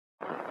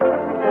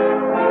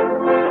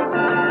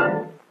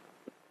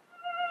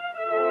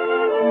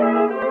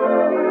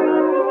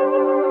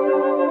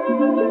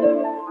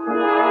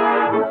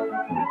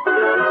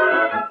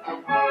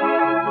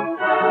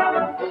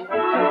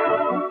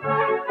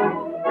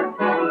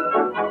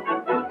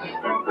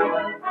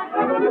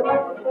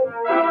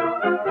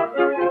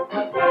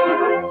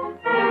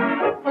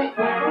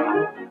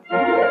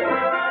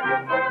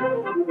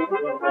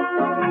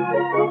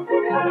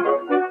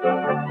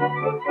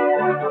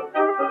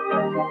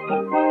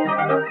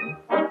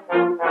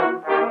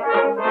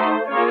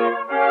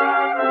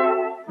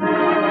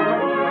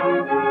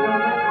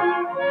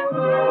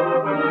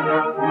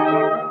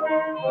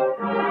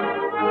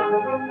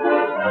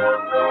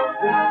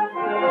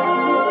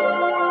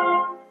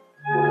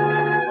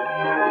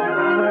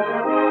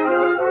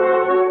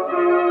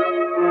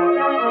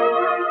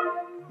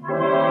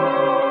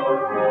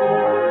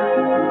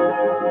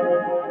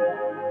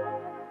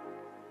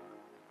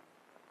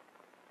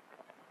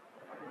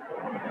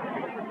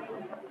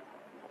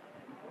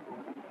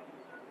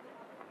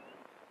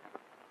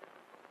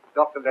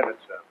Dr. Leonard,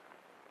 sir.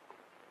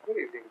 Good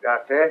evening,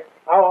 Doctor.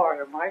 How are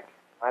you, Mike?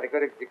 Mighty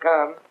good as you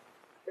come.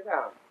 Sit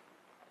down.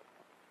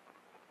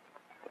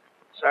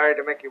 Sorry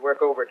to make you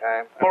work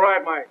overtime. All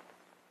right, Mike.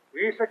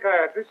 We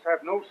psychiatrists have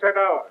no set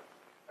hours.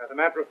 As a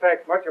matter of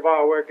fact, much of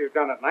our work is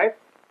done at night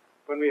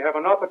when we have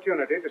an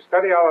opportunity to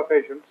study our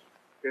patients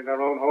in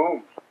their own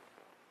homes.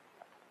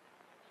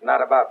 It's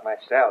not about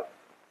myself.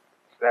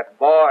 It's that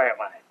boy of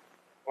mine.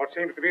 What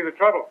seems to be the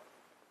trouble?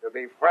 To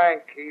be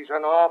frank, he's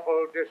an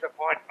awful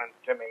disappointment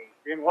to me.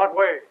 In what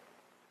way?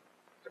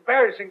 It's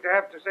embarrassing to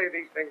have to say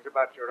these things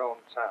about your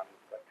own son,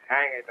 but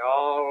hang it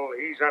all,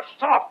 he's a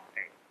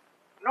softy.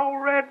 No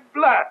red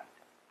blood.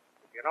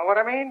 You know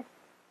what I mean?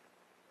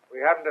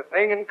 We haven't a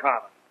thing in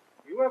common.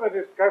 You ever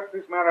discussed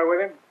this matter with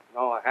him?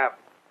 No, I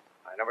haven't.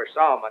 I never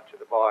saw much of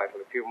the boy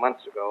till a few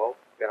months ago.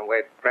 Been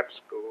away at prep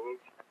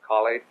schools,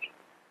 college.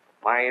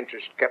 My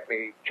interest kept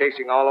me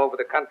chasing all over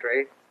the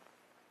country.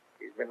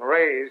 He's been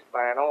raised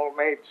by an old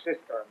maid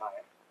sister of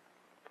mine.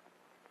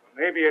 Well,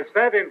 maybe it's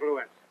that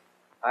influence.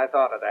 I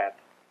thought of that.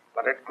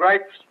 But it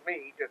gripes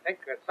me to think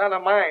a son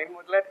of mine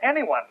would let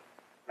anyone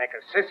make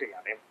a sissy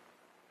on him.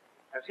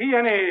 Has he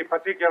any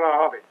particular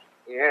hobbies?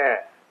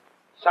 Yeah.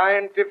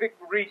 Scientific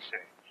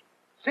research.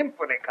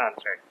 Symphony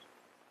concerts.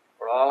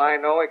 For all I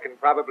know, he can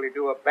probably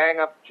do a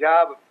bang-up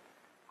job of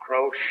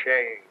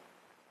crocheting.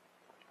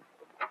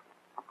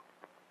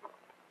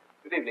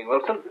 Good evening,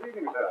 Wilson. Good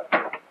evening,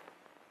 sir.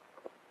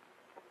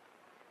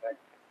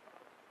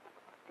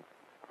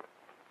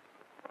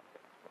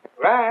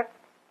 Right.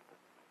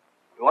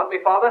 You want me,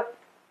 Father?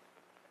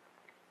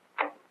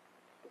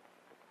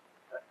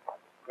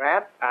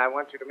 Grant, I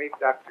want you to meet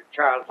Dr.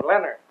 Charles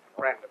Leonard, a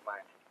friend of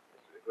mine.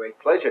 This is a great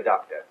pleasure,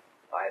 Doctor.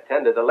 I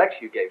attended a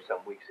lecture you gave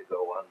some weeks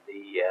ago on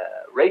the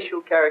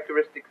racial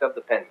characteristics of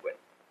the penguin.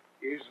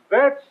 Is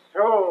that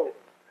so?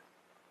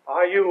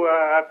 Are you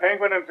a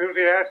penguin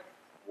enthusiast?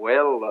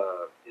 Well,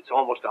 it's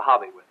almost a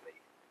hobby with me.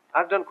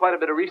 I've done quite a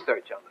bit of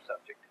research on the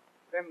subject.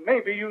 Then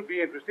maybe you'd be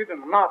interested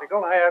in an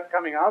article I have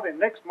coming out in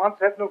next month's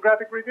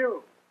Ethnographic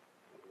Review.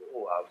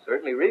 Oh, I'll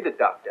certainly read it,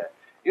 Doctor.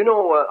 You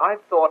know,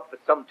 I've thought for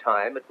some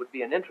time it would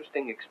be an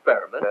interesting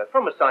experiment,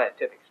 from a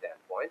scientific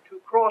standpoint,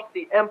 to cross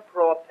the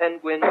emperor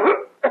penguin...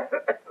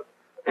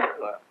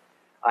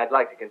 I'd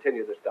like to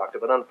continue this, Doctor,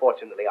 but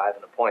unfortunately I have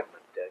an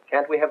appointment.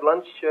 Can't we have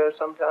lunch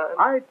sometime?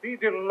 I'd be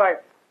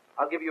delighted.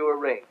 I'll give you a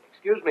ring.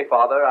 Excuse me,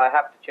 Father, I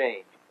have to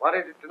change. What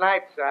is it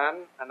tonight,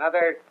 son?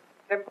 Another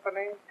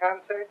symphony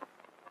concert?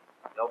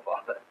 No,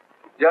 Father.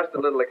 Just a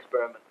little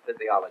experiment in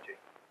physiology.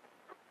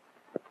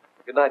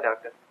 Good night,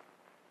 Doctor.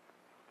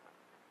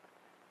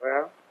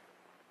 Well,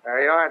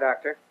 there you are,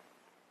 Doctor.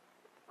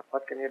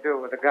 What can you do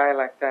with a guy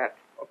like that?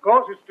 Of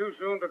course, it's too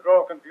soon to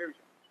draw conclusions.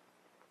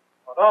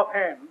 But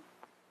offhand,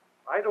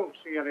 I don't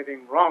see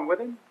anything wrong with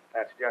him.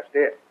 That's just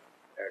it.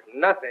 There's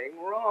nothing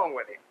wrong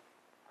with him.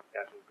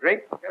 Doesn't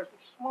drink, doesn't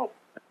smoke,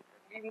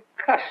 doesn't even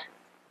cuss.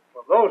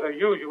 Well, those are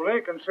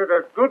usually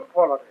considered good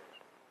qualities.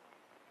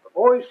 The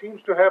boy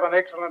seems to have an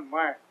excellent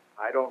mind.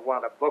 I don't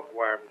want a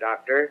bookworm,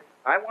 Doctor.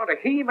 I want a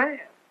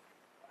he-man.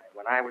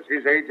 When I was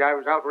his age, I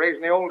was out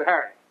raising the old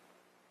Harry.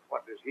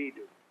 What does he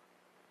do?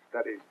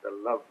 Studies the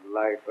love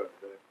life of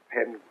the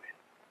penguin.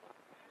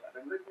 I've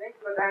been listening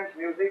to the dance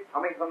music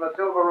coming from the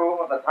Silver Room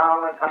of the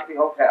Town and Country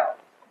Hotel.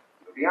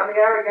 We'll be on the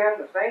air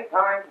again the same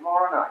time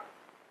tomorrow night.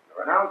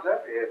 Your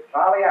announcer is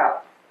Charlie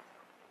Allen.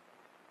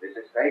 This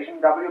is station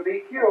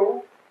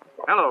WBQ.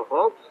 Hello,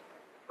 folks.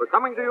 We're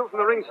coming to you from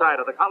the ringside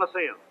of the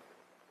Coliseum,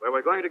 where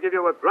we're going to give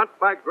you a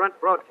grunt-by-grunt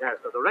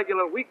broadcast of the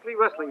regular weekly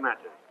wrestling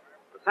matches.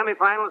 The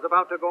semifinal is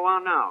about to go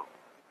on now,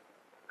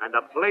 and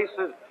the place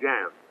is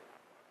jammed.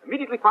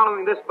 Immediately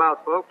following this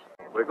bout, folks,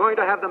 we're going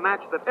to have the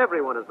match that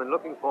everyone has been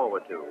looking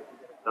forward to.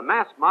 The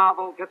masked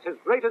marvel gets his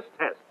greatest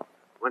test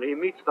when he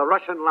meets the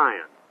Russian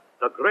lion,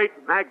 the great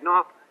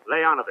Magnov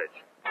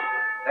Leonovich.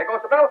 There goes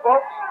the bell,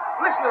 folks.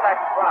 Listen to that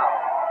crowd.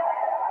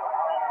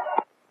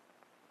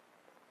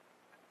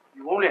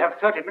 You only have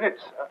 30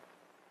 minutes, sir.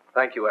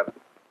 Thank you, Evan.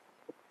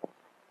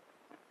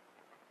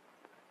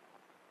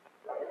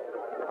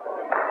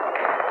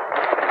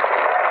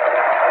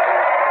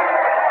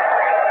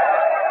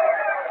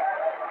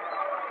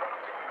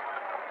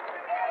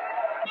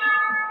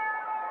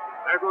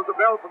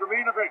 Hotel for the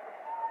main event.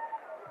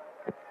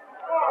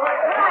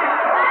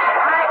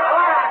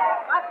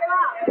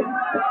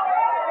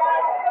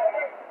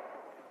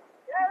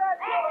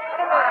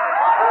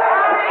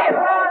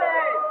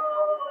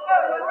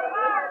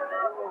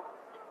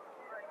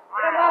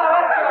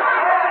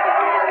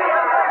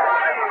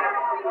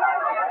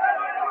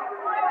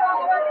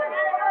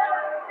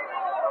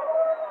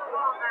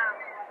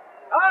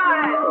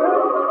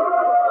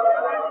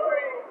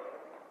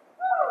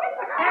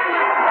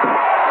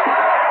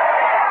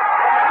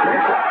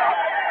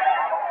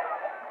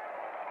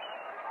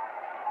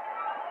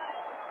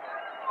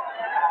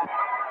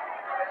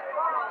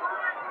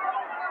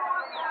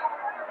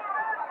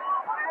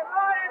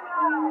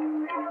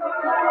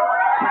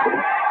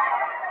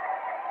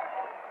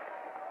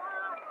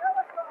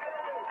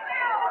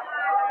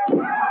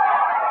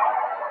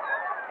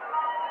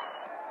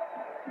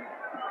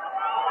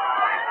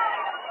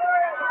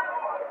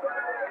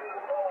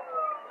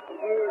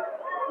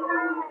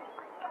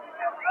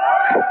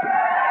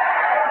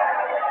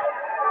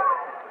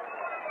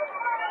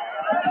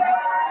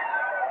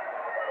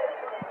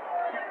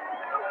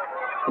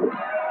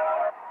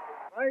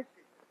 I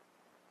see.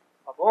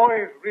 A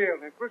boy's real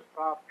interests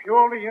are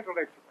purely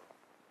intellectual.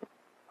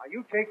 Now,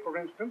 you take, for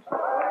instance...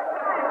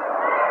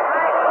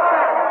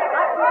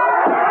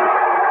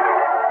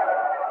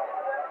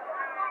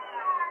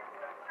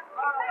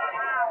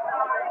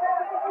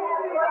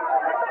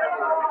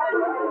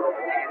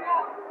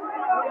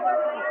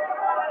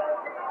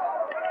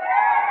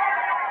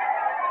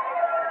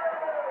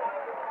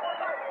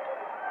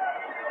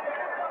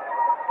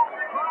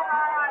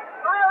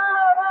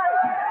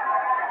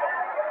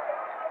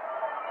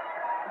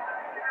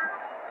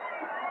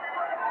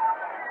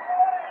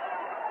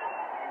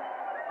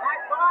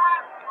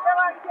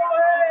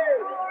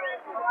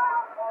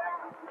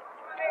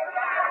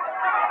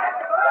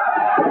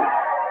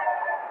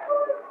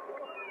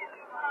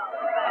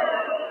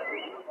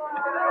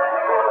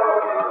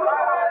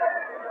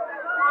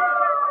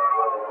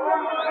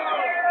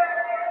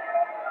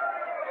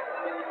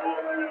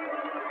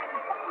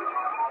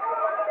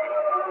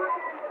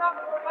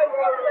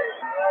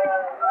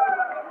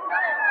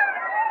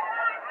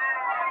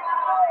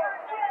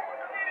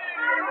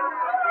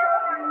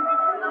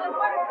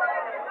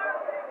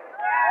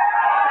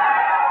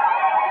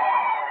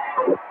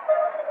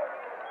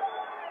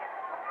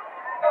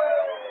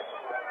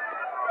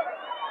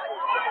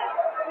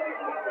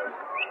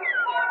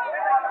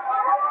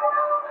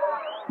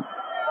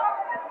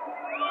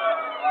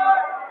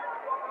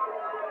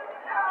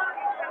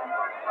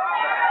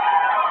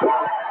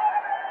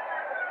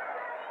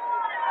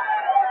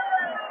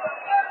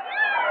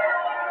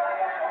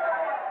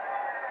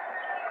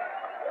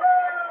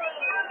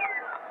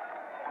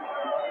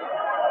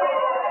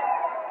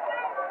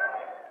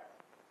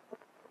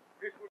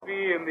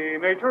 In the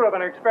nature of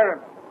an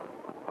experiment.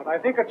 But I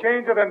think a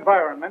change of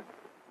environment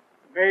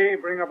may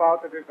bring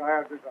about the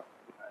desired result.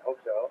 I hope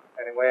so.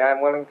 Anyway,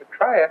 I'm willing to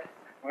try it.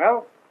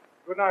 Well,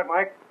 good night,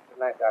 Mike. Good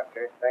night,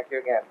 Doctor. Thank you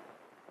again.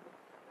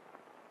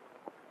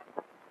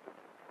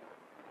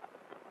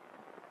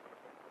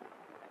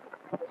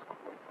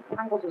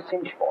 I was a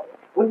cinch for you.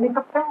 We'll make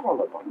a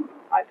barrel of them.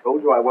 I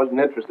told you I wasn't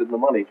interested in the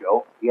money,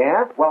 Joe.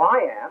 Yeah? Well,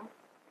 I am.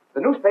 The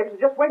newspapers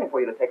are just waiting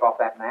for you to take off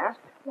that mask.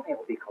 Why,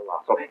 it'll be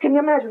colossal. Can you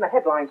imagine the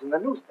headlines in the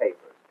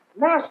newspapers?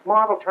 Masked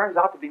model turns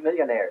out to be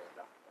millionaire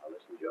son. Now,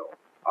 listen, Joe.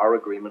 Our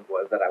agreement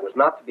was that I was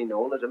not to be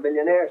known as a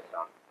millionaire's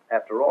son.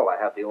 After all, I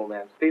have the old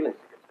man's feelings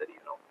to consider, you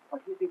know.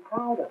 Well, he'd be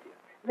proud of you.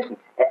 Listen,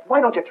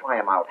 why don't you try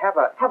him out? Have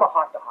a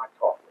heart-to-heart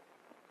talk with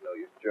him. No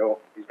use, Joe.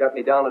 He's got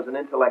me down as an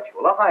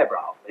intellectual, a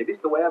highbrow. Maybe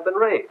it's the way I've been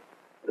raised.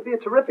 It'll be a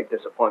terrific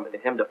disappointment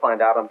to him to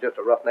find out I'm just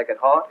a roughneck at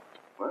heart.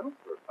 Well,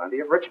 there are plenty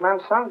of rich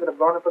man's sons that have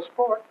gone up for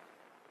sport.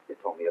 You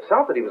told me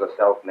yourself that he was a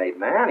self-made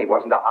man. He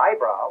wasn't a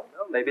highbrow.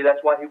 Well, maybe that's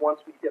why he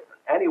wants me different.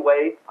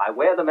 Anyway, I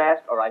wear the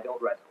mask or I don't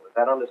wrestle. Is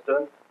that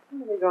understood?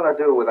 What are you going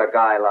to do with a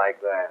guy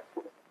like that?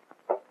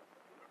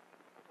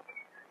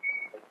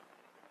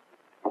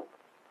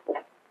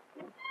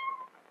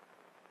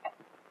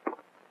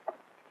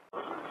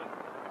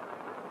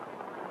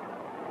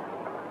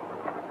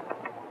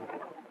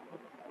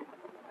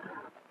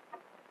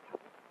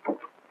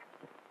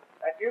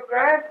 That you,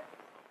 Grant?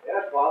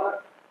 Yes, Father.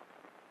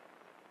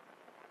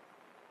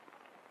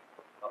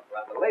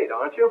 Rather late,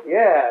 aren't you?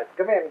 Yes.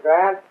 Come in,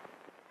 Grant.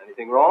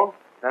 Anything wrong?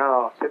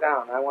 No, sit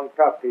down. I want to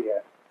talk to you.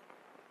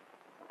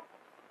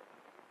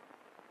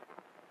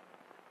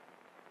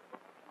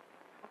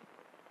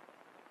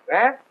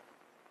 Grant,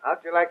 how'd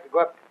you like to go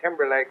up to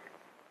Timberlake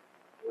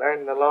and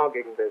learn the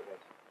logging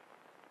business?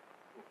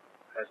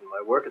 Hasn't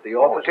my work at the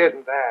Oh, office? it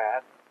isn't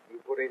that. You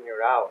put in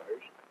your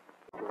hours.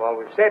 You've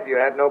always said you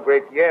had no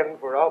great yen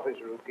for office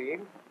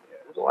routine.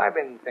 Yes. So I've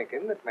been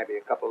thinking that maybe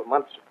a couple of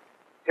months at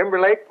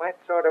Timberlake might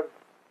sort of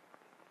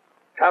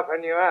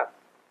toughen you up.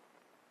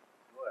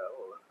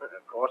 Well,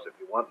 of course, if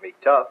you want me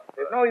tough.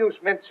 There's no use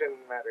mincing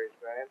matters,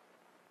 Grant.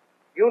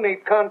 You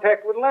need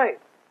contact with life.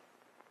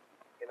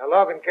 In a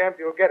logging camp,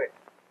 you'll get it.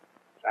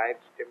 Besides,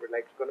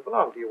 Timberlake's going to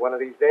belong to you one of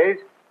these days.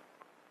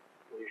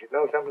 You should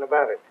know something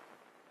about it.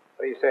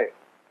 What do you say?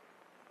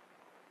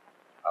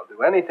 I'll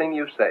do anything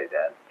you say,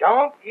 Dad.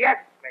 Don't yes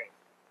me.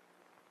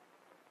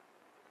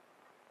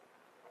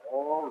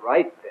 All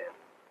right, then.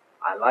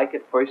 I like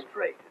it first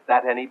rate. Is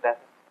that any better?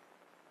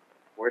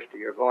 Worst of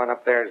your going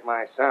up there as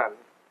my son.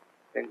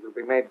 Things will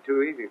be made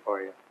too easy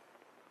for you.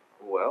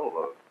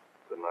 Well,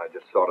 then I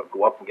just sort of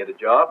go up and get a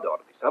job. There ought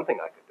to be something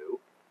I could do.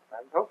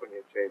 I was hoping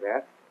you'd say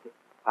that.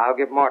 I'll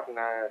give Morton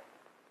a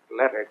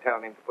letter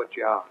telling him to put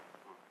you on.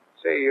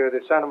 Say you're the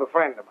son of a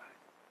friend of mine.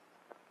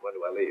 When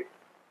do I leave?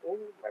 Oh,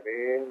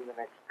 maybe in the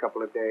next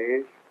couple of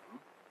days.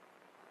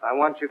 I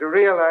want you to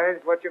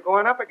realize what you're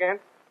going up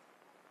against.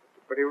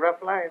 It's a pretty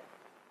rough life.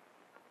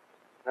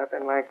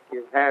 Nothing like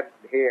you've had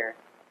here.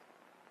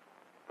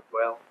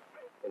 Well,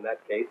 in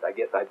that case, I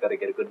guess I'd better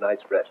get a good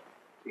night's rest.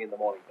 See you in the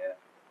morning, Dad.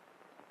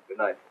 Good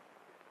night.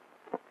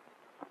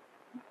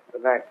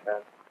 Good night,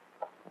 son.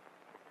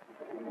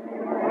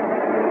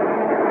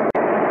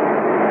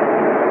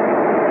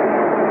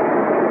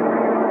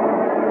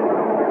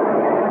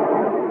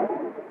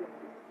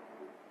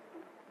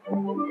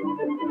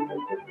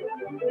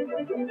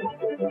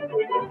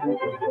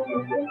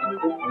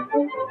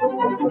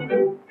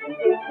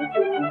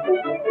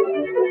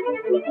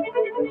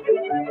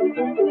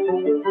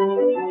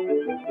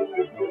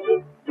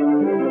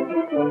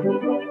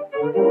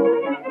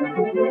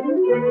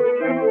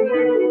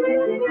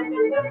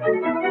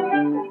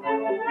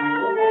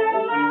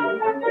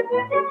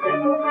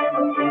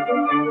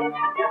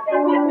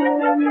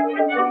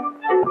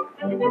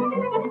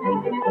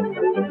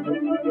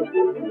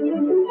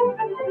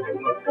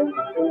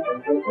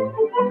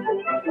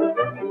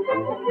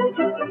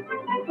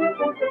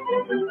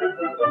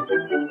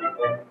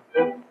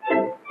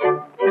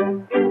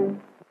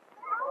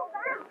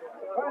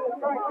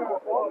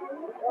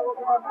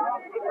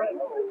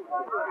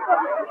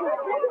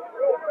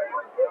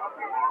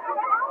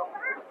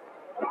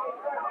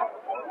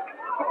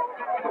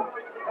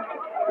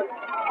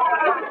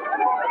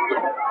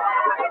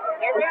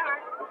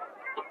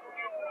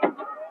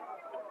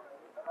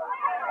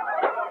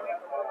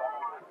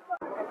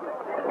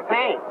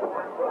 Hey,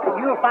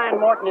 you'll find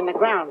Morton in the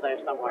ground there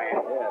somewhere.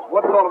 Yes.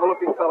 What sort of a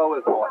looking fellow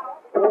is Morton?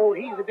 Oh,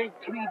 he's a big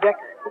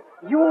three-decker.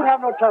 You won't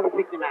have no trouble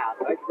picking him out.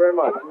 Thank you very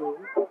much.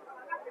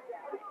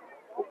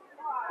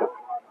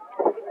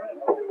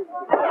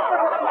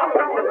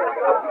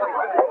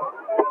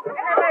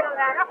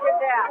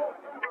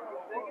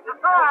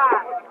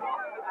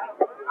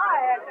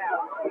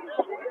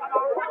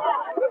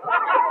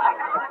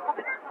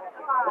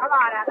 Come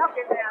on now, don't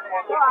get down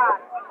there. Go on.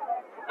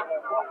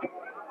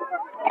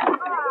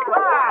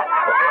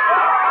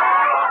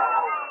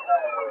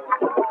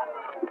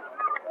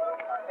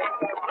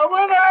 The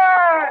winner!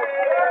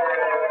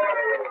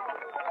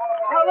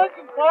 Now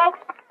listen, folks.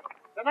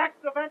 The next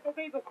event will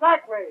be the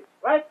sack race.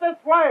 Right this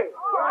way.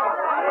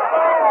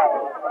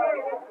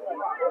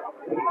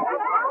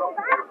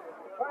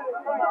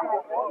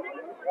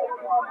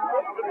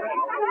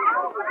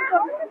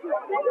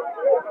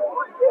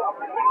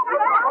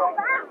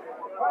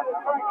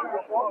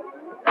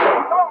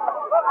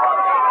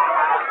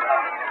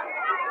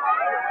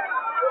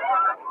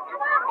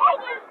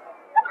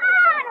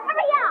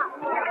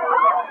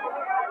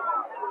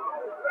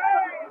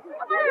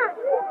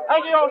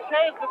 Peggy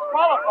O'Shea is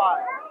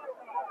disqualified.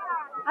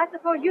 I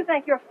suppose you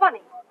think you're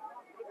funny.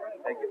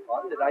 Beg your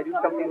pardon? Did I do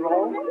something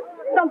wrong?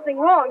 Something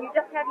wrong. You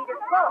just had me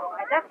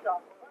disqualified, that's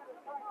all.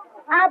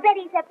 I'll bet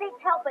he's a big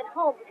help at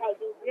home,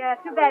 Peggy. Yeah,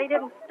 too bad he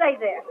didn't stay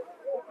there.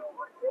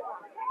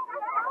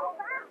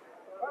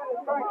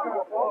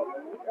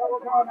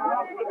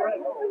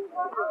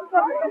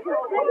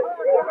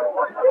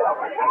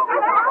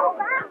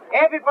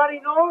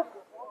 Everybody knows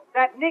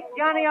that Nick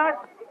Janias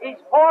is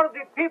for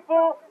the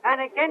people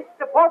and against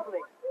the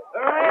public.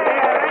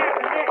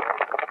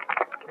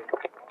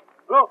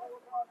 Look,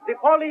 the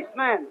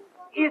policeman,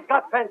 he's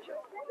got pension.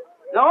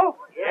 No?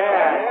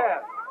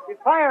 Yeah. The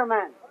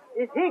fireman,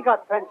 is he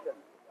got pension?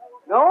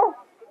 No?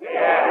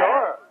 Yeah.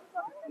 Sure.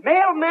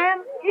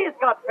 Mailman, he's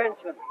got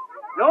pension.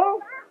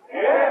 No?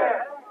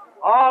 Yeah.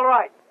 All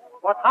right.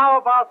 But how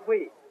about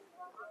we?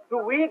 Do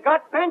we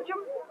got pension?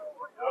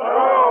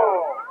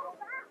 No.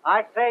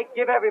 I say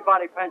give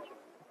everybody pension.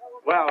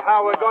 Well,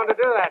 how are we going to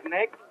do that,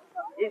 Nick?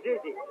 It's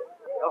easy.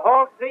 The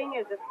whole thing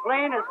is as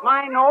plain as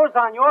my nose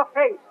on your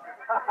face.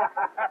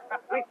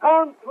 We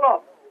form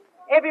club.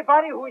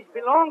 Everybody who is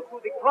belong to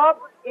the club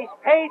is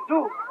paid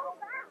dues.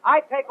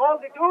 I take all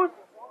the dues.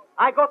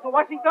 I go to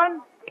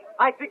Washington.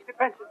 I fix the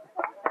pension.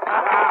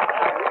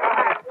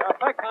 You're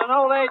fixing an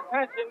old age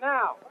pension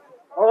now.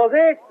 Old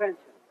age pension.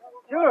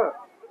 Sure.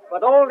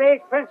 But old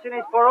age pension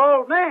is for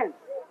old men.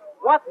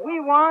 What we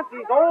want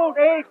is old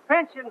age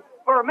pension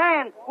for a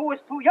man who is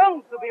too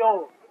young to be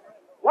old.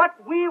 What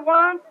we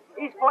want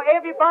is for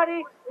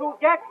everybody to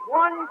get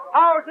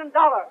 $1,000.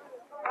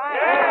 Hey,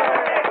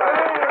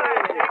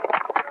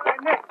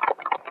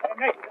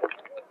 Nick,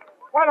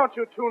 why don't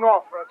you tune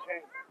off for a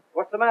change?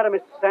 What's the matter,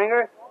 Mr.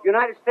 Sanger?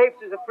 United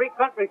States is a free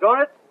country,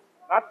 don't it?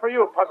 Not for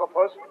you, Puzzle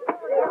Puss.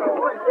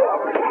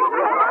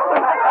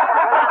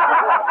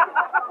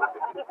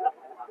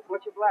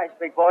 Flash,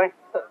 big boy.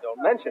 Don't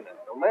mention it.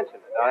 Don't mention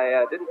it.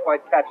 I didn't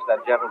quite catch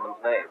that gentleman's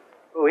name.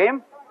 Who, him?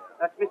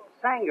 That's Mr.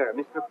 Sanger,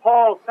 Mr.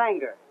 Paul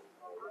Sanger.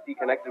 Is he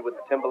connected with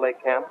the Timberlake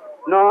camp?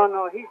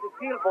 No, he's the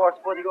field boss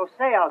for the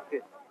Osei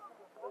outfit.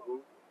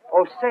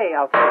 Osei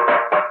outfit. Come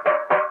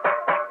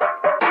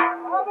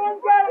and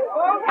get it,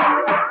 folks. Come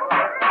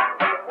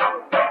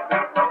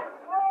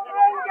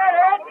and get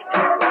it.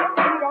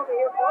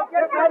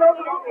 Get that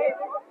over the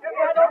table. Get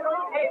that over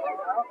the table.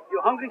 You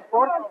hungry,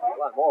 sport?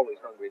 Well, I'm always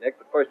hungry, Nick,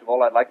 but first of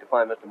all, I'd like to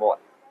find Mr.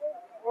 Morton.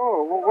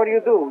 Oh, well, what do?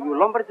 You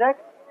lumberjack?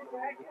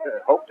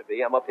 Hope to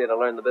be. I'm up here to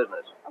learn the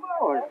business.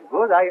 Oh, it's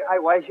good. I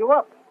wise you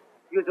up.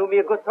 You do me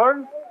a good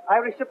turn, I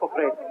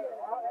reciprocate.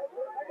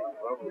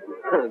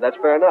 That's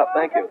fair enough.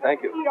 Thank you.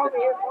 Thank you.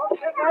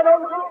 Get that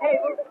over the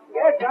table.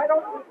 Yes, I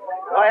don't.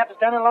 Do I have to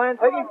stand in line,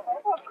 Peggy?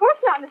 Oh, of course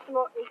not, Mr.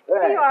 Morton.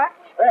 There. Here you are.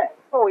 There.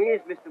 Oh, he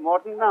is Mr.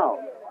 Morton now.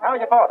 How's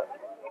your father?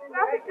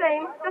 Not the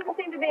same. Doesn't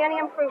seem to be any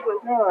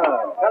improvement.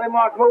 Oh, tell him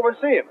I'll come over and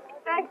see him.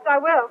 Thanks, I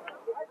will.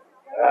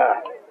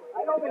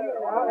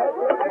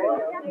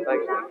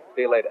 Thanks, Nick.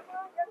 See you later.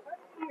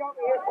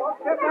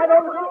 Get that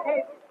over the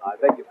table. I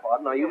beg your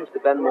pardon. Are you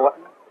Mr. Ben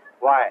Morton?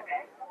 Why?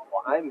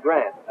 Well, I'm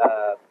Grant.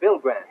 Bill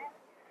Grant.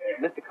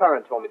 Mr.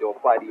 Curran told me to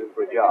apply to you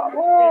for a job.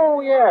 Oh,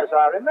 yes,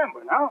 I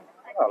remember now.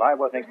 Well, I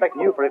wasn't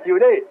expecting you for a few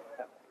days.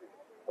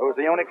 Those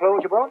the only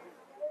clothes you brought?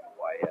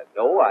 Why,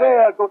 no,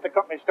 Well, go to the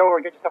company store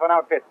and get yourself an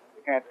outfit.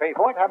 You can't pay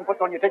for it. Have them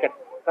put on your ticket.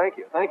 Thank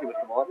you. Thank you,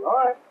 Mr. Morton. All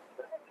right.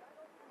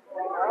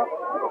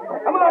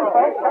 Come on,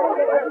 folks.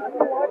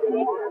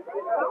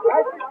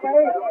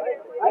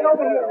 Right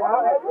over here now.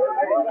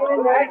 Get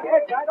in there.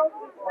 Yes, I don't.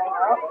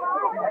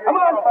 Come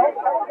on, folks.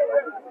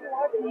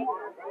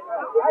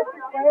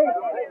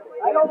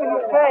 Right over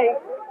here. Say,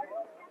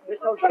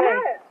 Miss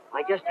O'Shea,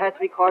 I just had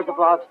 3 cars of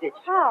log stitch.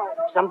 How?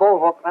 Some bow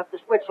hook left the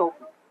switch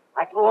open.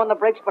 I threw on the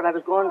brakes, but I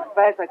was going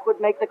fast. I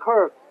couldn't make the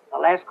curve. The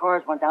last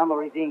cars went down the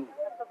ravine.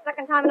 It's the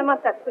second time in a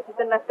month that switch has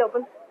been left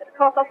open. It's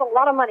cost us a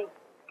lot of money.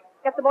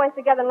 Get the boys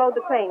together and load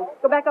the crane.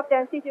 Go back up there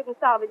and see if you can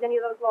salvage any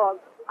of those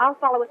logs. I'll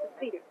follow with the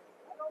speeder.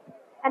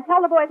 And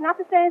tell the boys not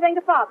to say anything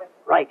to Father.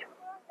 Right.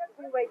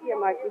 You wait here,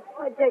 Margie.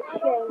 Oh, that's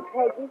shame,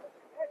 Peggy.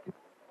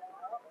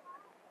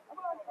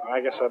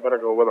 I guess I better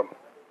go with them.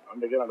 I'm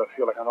beginning to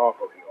feel like an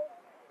awful heel.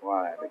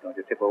 Why, they're going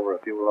to tip over a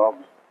few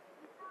logs?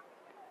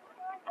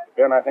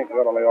 Ben, I think we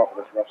ought to lay off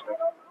this rough stuff.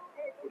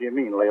 What do you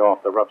mean, lay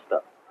off the rough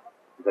stuff?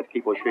 You got to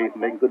keep O'Shea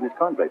from making good in his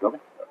contract, don't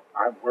you?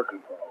 I'm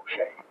working for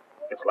O'Shea.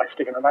 It's like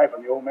sticking a knife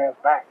in the old man's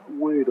back.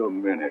 Wait a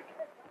minute.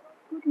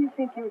 What do you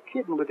think you're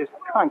kidding with this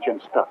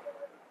conscience stuff?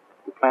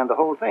 You planned the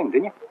whole thing,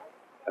 didn't you?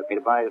 Helped me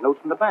to buy his notes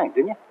from the bank,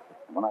 didn't you?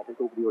 And when I take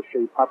over the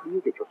O'Shea property,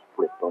 you get your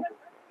split, don't you?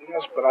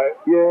 Yes, but I...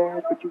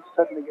 Yes, but you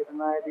suddenly get an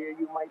idea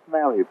you might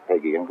marry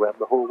Peggy and grab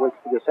the whole works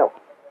for yourself.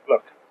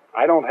 Look,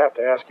 I don't have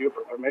to ask you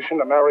for permission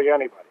to marry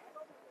anybody.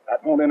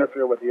 That won't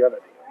interfere with the other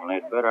deal. Well,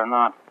 it better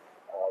not.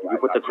 All You right,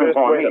 put now, the crimp just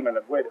on wait me. a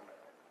minute.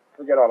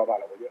 Forget all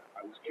about it, will you?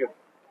 I was kidding.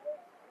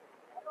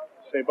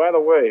 Say, by the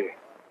way,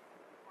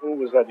 who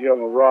was that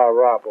young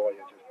rah-rah boy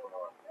you just put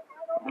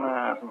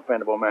on? Some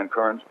friend of old man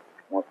Curran's.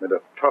 Wants me to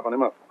toughen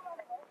him up.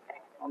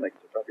 I'll make it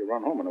a tough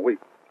run home in a week.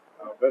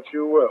 I'll bet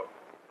you will.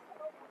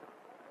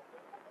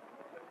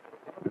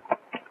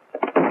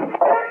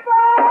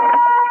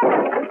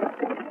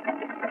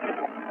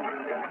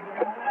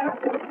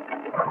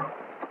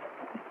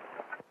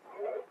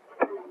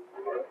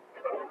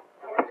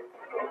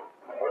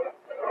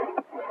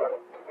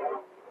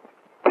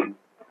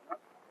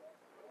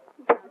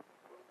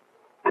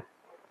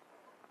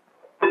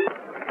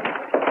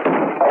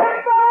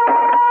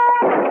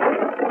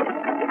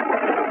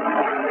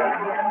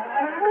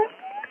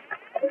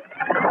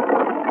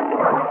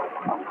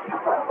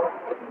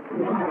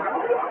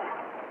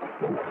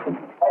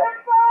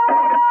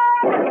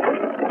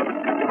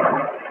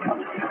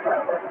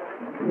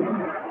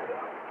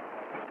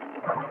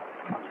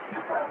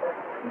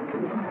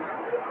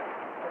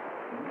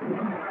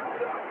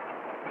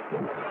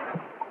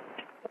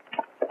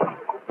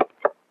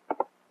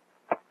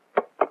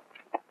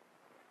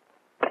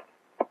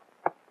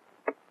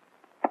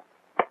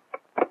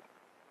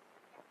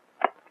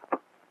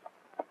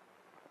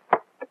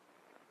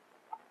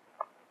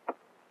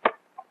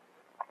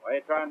 What are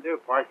you trying to do,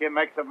 Parky?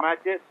 Make some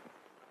matches?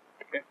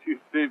 Can't you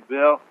see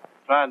Bill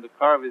trying to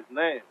carve his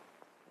name?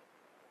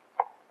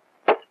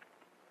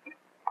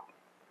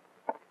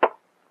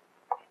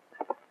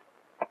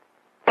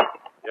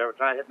 You ever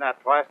try hitting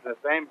that twice in the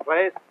same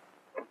place?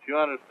 Don't you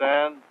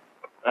understand?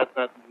 That's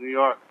that New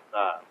York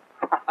style.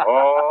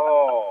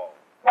 Oh.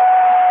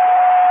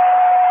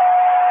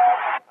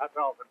 That's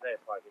all for today,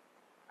 Parky.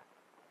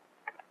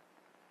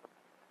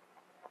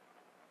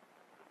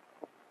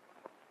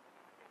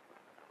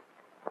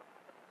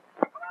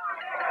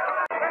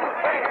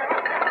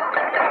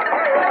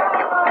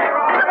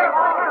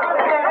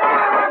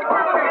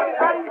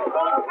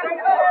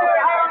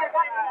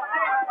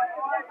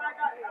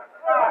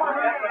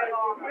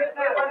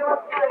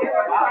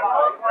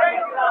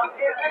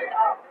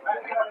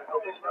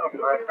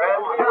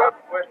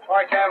 Where's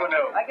Park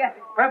Avenue? I guess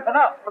it's crimping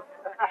up.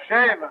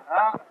 shaving,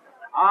 huh?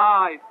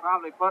 Ah, he's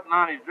probably putting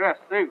on his dress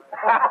suit.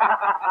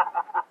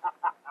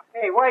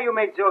 Hey, why you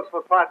make jokes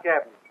for Park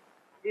Avenue?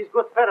 He's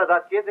good feather,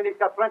 that kid, and he's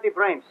got plenty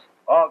brains.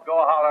 Oh, go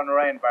holler in the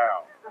rain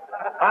barrel.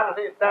 How does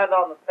he stand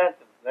on the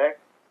pensions, Nick?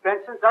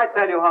 Pensions? I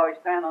tell you how he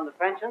stand on the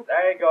pensions.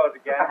 There he goes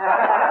again.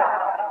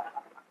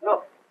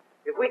 Look,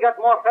 if we got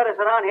more feathers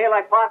around here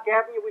like Park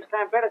Avenue, we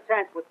stand better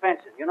chance with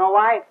pensions. You know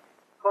why?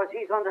 Because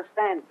he's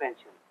understand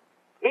pensions.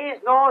 He's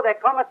know there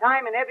come a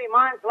time in every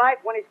man's life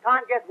when he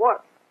can't get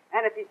work.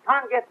 And if he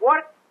can't get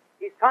work,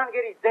 he can't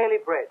get his daily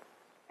bread.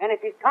 And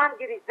if he can't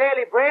get his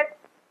daily bread,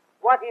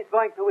 what he's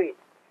going to eat?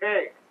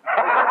 Cake.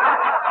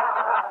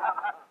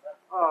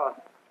 Oh,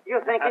 you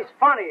think he's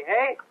funny,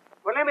 eh?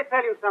 Well, let me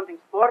tell you something,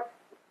 sport.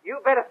 You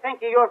better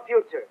think of your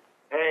future.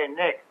 Hey,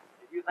 Nick,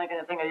 if you think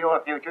anything of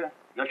your future,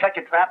 you'll shut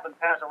your trap and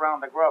pass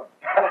around the grub.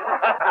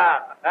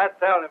 That's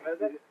telling him,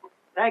 isn't it?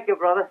 Thank you,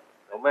 brother.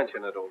 Don't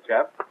mention it, old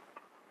chap.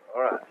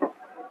 All right.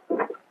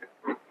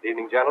 Good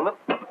evening, gentlemen.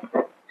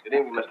 Good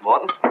evening, Mr.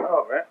 Morton.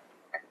 Oh, Brett.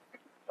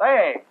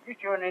 Say, you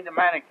sure need a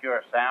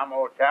manicure, Sam,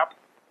 old chap.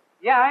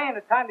 Yeah, I ain't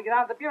had time to get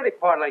out of the beauty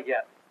parlor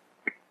yet.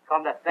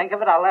 Come to think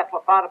of it, I left my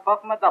father puff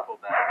in my duffel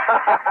bag.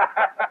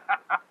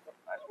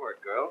 Nice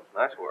work, girls.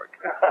 Nice work.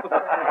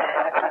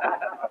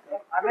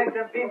 I make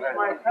them beams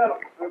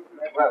myself.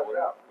 Well, we're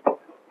out.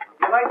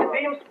 You like the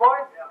beams,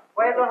 boy?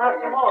 Why you don't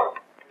have some more?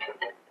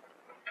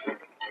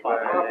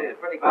 Coffee is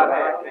pretty good.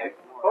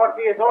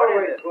 Coffee is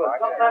always good.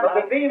 Sometimes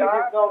the beams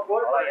is no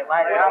good. You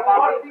might have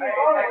coffee is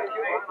always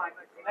good.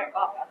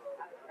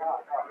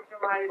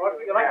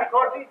 You like the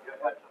coffee?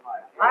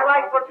 I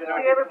like to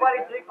see everybody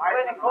drink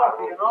plenty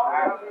coffee, you know?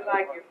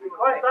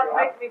 Because that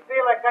makes me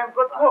feel like I'm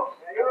good cooks.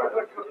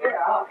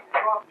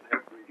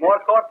 More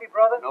coffee,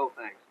 brother? No,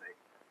 thanks, Nick.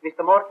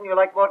 Mr. Morton, you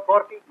like more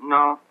coffee?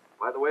 No.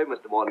 By the way,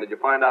 Mr. Morton, did you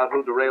find out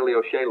who derailed the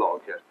O'Shea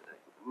logs yesterday?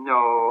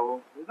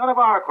 No. He's none of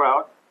our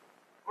crowd.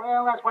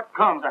 Well, that's what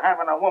comes of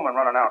having a woman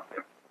running out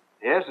there.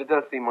 Yes, it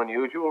does seem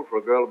unusual for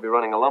a girl to be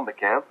running a lumber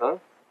camp, huh?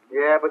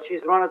 Yeah, but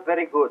she's run it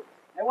very good.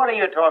 Hey, what are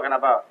you talking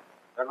about?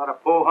 There are a lot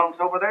of fool hunks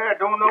over there that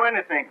don't know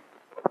anything.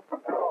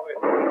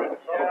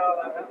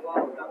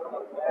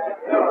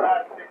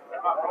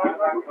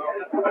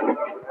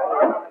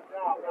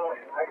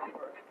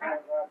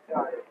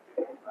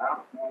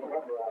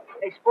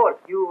 Hey, Sport,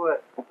 you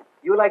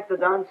like to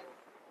dance?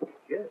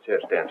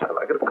 Yes, dance. I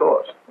like it, of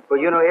course. Well,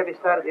 you know, every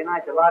Saturday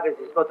night the loggers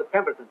is go to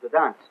Pemberton to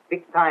dance.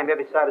 Big time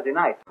every Saturday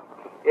night.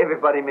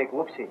 Everybody make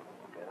whoopsie.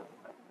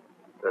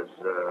 Does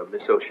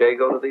Miss O'Shea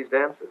go to these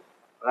dances?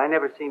 Well, I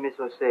never see Miss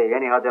O'Shea.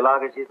 Anyhow, the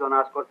loggers is don't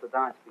ask her to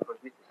dance because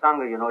Mr.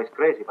 Sanger, you know, is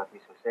crazy about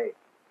Miss O'Shea.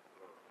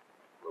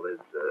 Well,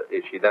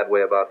 is she that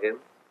way about him?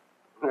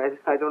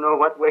 I don't know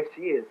what way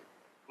she is.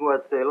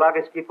 But the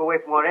loggers keep away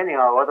from her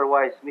anyhow.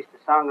 Otherwise, Mr.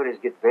 Sanger is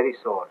get very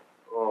sore.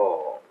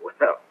 Oh,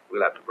 well,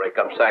 we'll have to break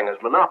up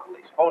Sanger's monopoly.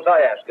 Suppose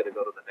I ask her to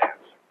go to the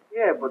dance.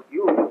 Yeah, but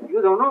you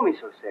don't know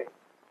Miss O'Shea.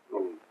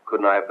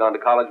 Couldn't I have gone to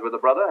college with a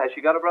brother? Has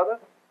she got a brother?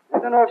 I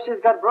don't know if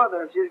she's got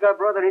brother. If she's got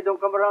brother, he don't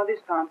come around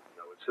this time.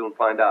 No, we'll soon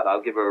find out.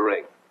 I'll give her a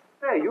ring.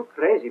 Hey, you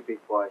crazy, big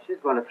boy. She's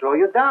going to throw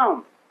you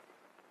down.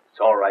 It's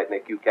all right,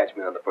 Nick. You catch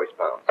me on the first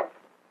bounce.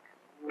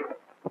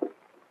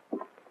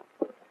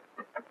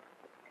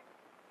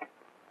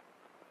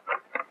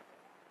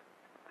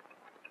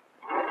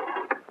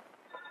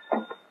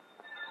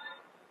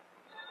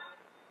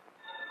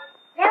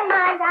 Never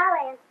mind,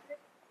 I'll answer.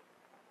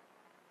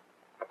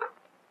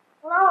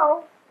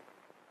 Hello?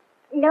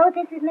 No,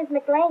 this is Miss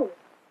McLean.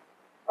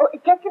 Oh,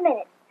 just a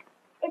minute.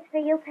 It's for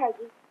you,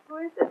 Peggy. Who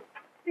is it?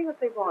 See what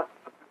they want.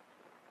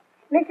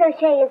 Miss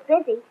O'Shea is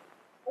busy.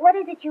 What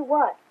is it you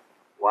want?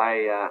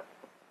 Why,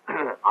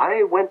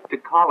 I went to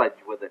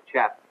college with a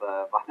chap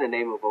by the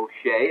name of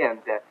O'Shea,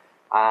 and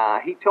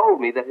he told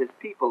me that his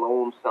people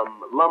own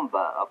some lumber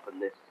up in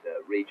this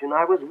region.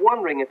 I was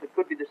wondering if it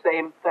could be the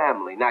same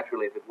family.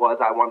 Naturally, if it was,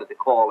 I wanted to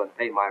call and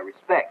pay my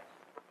respects.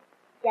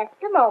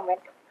 Just a moment.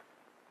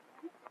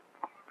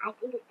 I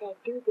think it's that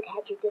dude that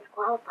had you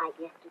disqualified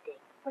yesterday.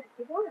 What did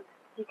you want?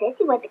 He says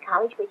he went to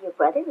college with your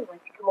brother and he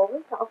wants to come over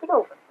and talk it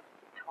over.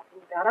 Talking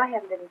about I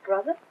haven't any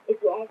brother.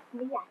 If you ask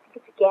me, I think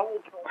it's a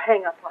gag. Oh,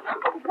 hang up on him.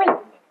 Oh, wait a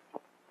minute.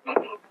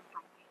 Let's have some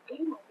fun. Get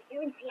him over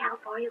here and see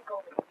how far you go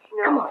with it.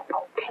 No. Come on.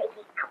 Oh,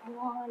 Peggy, come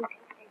on.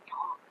 Sit and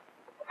talk.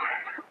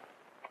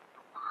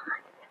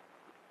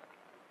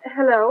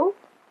 Hello?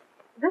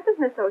 This is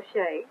Miss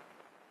O'Shea.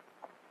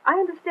 I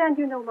understand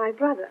you know my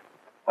brother.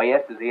 Why,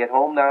 yes, is he at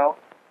home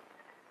now?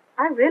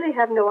 I really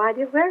have no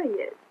idea where he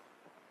is.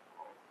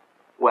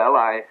 Well,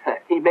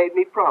 he made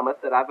me promise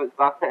that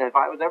if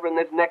I was ever in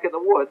this neck of the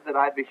woods, that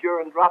I'd be sure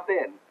and drop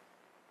in.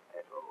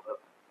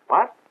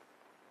 What?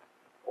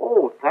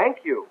 Oh,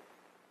 thank you.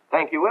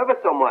 Thank you ever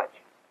so much.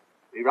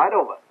 Be right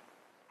over.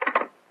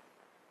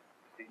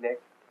 See,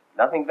 Nick,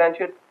 nothing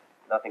ventured,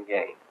 nothing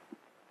gained.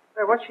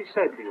 Hey, what'd she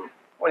say to you?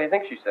 What do you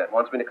think she said?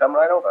 Wants me to come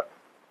right over.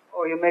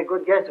 Oh, you make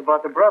good guess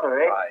about the brother,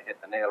 eh? I hit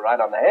the nail right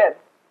on the head.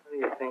 What do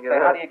you think Say,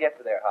 how do you get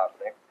to their house,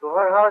 Nick? To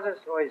her houses?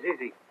 Oh, it's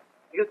easy.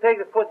 You take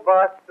the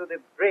footpath to the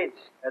bridge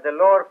at the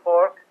lower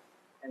fork,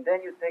 and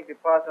then you take the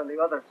part on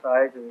the other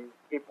side and you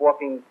keep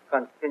walking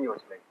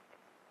continuously.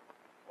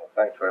 Well,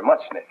 thanks very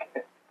much,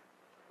 Nick.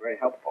 Very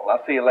helpful.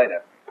 I'll see you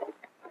later.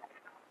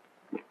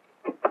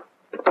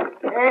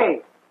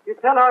 Hey, you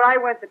tell her I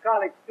went to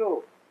college,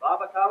 too.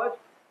 Barber College?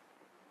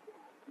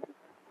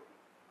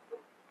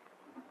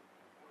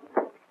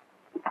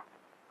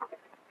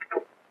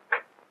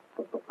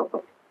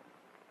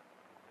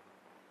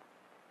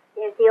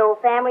 Here's the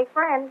old family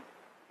friend.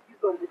 You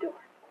go to the door.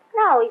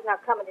 No, he's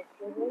not coming to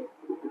see me.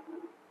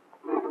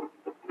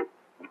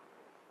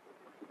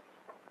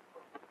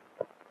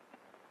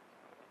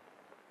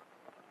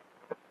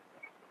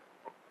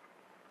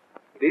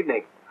 Good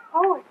evening.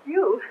 Oh, it's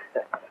you.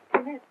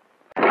 Come in.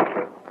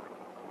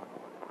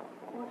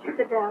 Won't you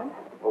sit down?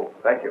 Oh,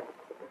 thank you.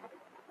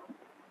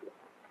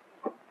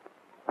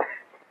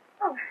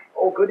 Oh.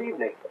 Oh, good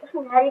evening.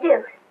 How do you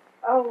do?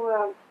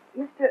 Oh,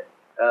 Mr.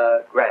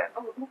 Grant.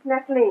 Oh, Miss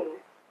McLean.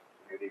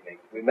 Good evening.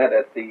 We met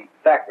at the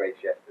sack race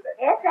yesterday.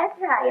 Yes, that's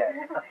right.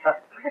 Yes.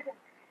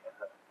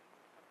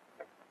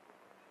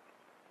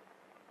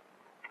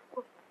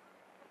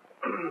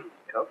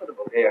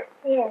 Comfortable here.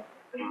 Yes.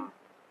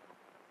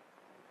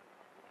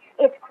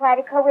 It's quite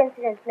a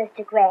coincidence,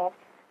 Mr. Grant.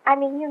 I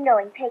mean, you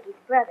knowing Peggy's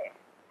brother.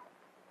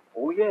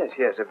 Oh, yes.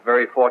 It's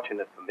very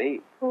fortunate for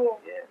me. Yes.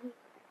 Yes.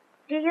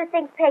 Do you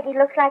think Peggy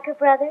looks like her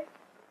brother?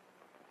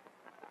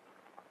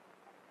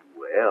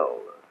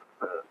 Well,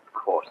 of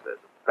course, there's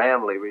a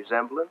family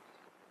resemblance.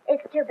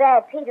 It's too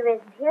bad Peter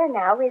isn't here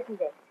now, isn't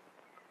it?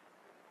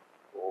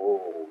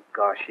 Oh,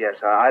 gosh, yes.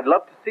 I'd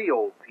love to see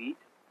old Pete.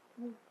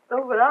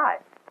 So would I.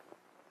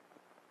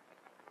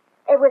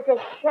 It was a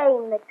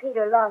shame that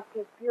Peter lost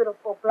his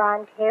beautiful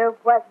blonde hair,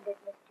 wasn't it,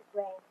 Mr.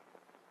 Grant?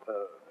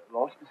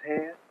 Lost his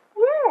hair?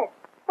 Yes.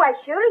 Why,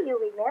 surely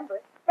you remember.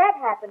 That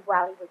happened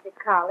while he was at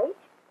college.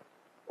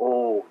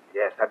 Oh,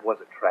 yes, that was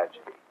a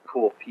tragedy.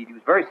 Poor Pete. He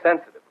was very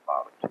sensitive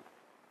about it.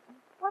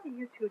 What are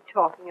you two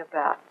talking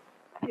about?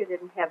 You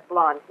didn't have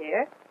blonde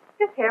hair.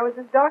 His hair was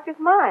as dark as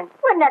mine.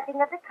 Well,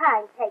 nothing of the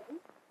kind, Peggy.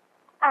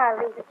 I'll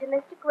leave it to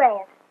Mr.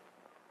 Grant.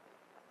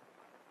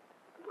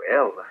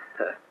 Well,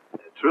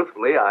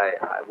 truthfully,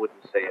 I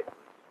wouldn't say it was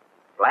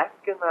black,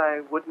 and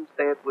I wouldn't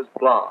say it was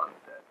blonde.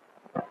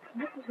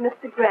 This is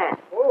Mr. Grant.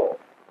 Oh.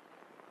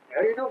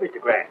 How do you know, Mr.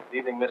 Grant? Good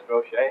evening, Mr.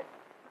 O'Shea.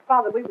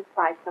 Father, we would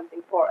find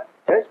something for us.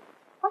 Yes?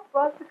 What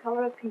was the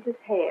color of Peter's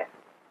hair?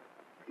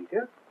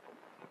 Peter?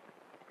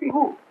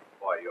 Who?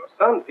 Why, your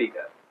son,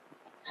 Peter.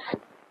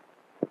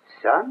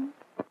 Son?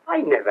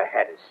 I never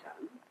had a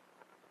son.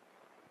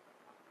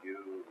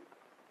 You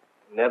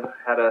never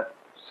had a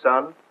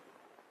son?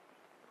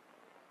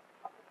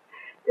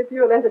 If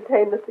you'll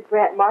entertain Mr.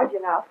 Grant, Margie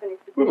and I'll finish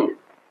the dishes.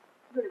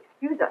 You'll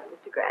excuse us,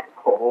 Mr. Grant.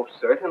 Oh,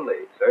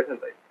 certainly,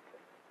 certainly.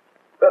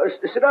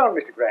 Sit down,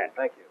 Mr. Grant.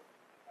 Thank you.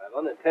 I've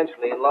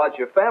unintentionally enlarged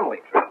your family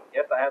tree.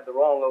 Guess I had the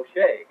wrong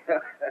O'Shea.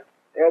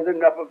 There's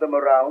enough of them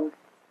around.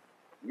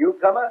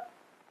 Newcomer?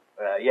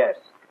 Yes.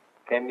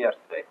 Came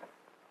yesterday.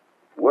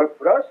 Work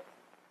for us?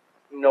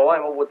 No,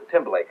 I'm over with the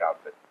Timberlake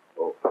outfit.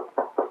 Oh.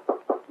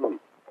 Oh,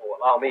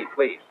 allow me,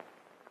 please.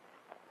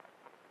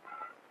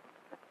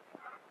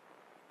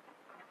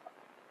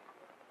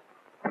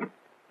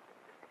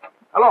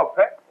 Hello,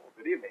 Pet. Oh,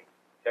 good evening.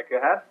 Check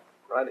your hat.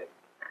 Right in.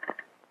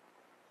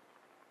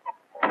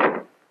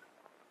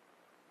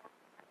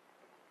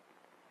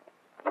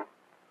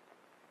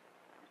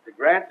 Mr.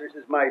 Grant, this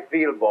is my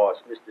field boss,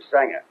 Mr.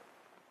 Sanger.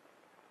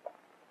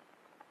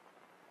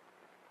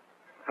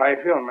 How you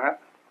feeling, Matt?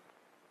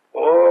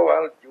 Oh,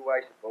 well, you,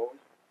 I suppose.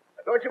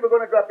 I thought you were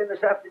going to drop in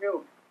this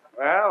afternoon.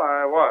 Well,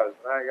 I was,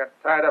 but I got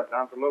tied up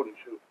down at the loading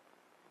chute.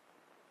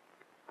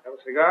 Have a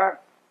cigar?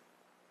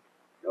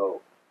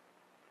 No.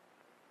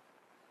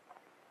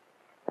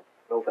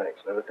 No, thanks.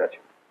 Never touch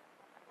him.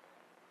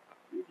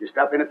 Did you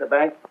stop in at the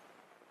bank?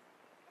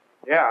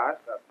 Yeah, I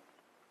stopped.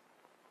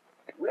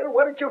 Well,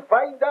 what did you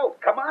find out?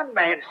 Come on,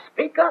 man,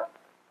 speak up.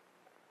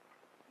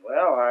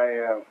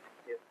 Well,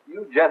 If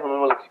you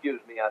gentlemen will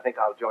excuse me, I think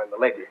I'll join the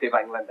ladies, see if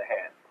I can lend a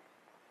hand.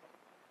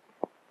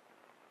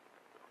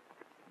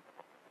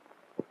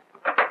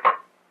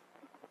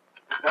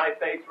 My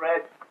face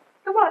red?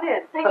 Come on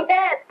in.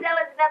 Yes, tell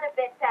us another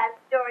bedtime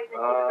story,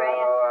 Mr. Grant.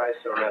 Oh, I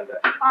surrender.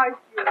 Aren't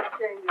you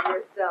ashamed of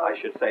yourself? I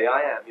should say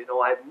I am. You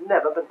know, I've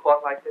never been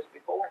caught like this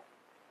before.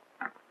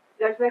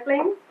 Judge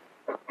McLean,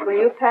 will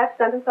you pass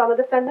sentence on the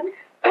defendant?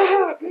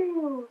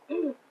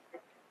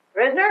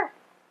 Prisoner?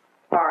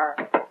 Or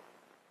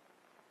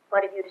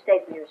what have you to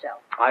say for yourself?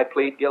 I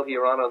plead guilty,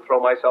 Your Honor, and throw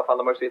myself on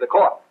the mercy of the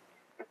court.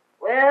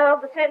 Well,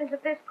 the sentence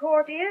of this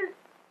court is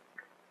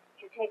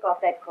you take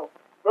off that coat,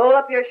 roll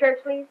up your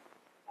shirt sleeves,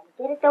 and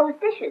get at those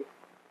dishes.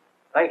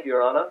 Thank you,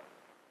 Your Honor.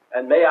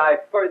 And may I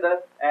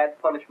further add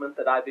punishment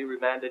that I be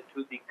remanded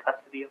to the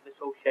custody of Miss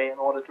O'Shea in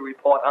order to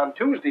report on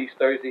Tuesdays,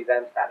 Thursdays,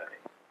 and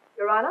Saturdays.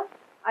 Your Honor,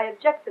 I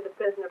object to the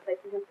prisoner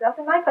placing himself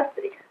in my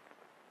custody.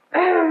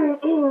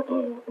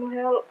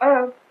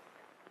 Well,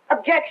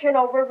 objection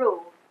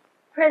overruled.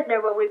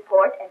 Prisoner will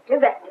report and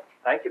direct it.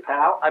 Thank you,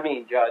 pal. I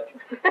mean, Judge.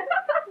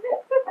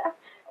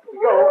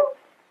 Go.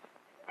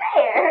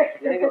 There.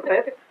 You think it'll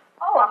fit?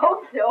 Oh, I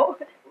hope so.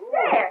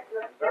 There.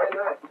 Very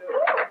nice, too.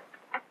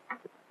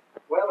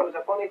 Well, it was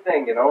a funny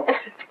thing, you know.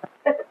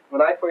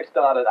 When I first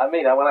started,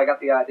 when I got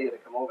the idea to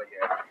come over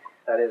here,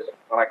 that is,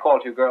 when I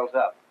called you girls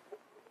up.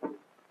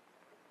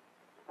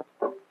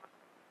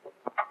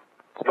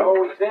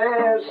 So he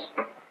says,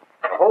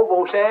 the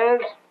hobo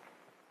says,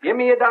 give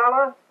me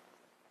 $1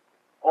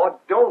 or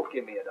don't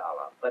give me $1,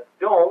 but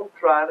don't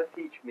try to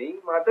teach me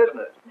my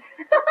business.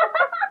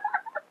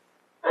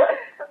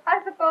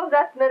 I suppose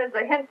that's meant as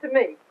a hint to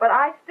me, but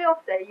I still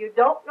say you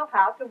don't know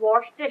how to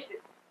wash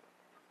dishes.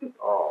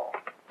 Oh,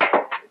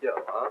 you do,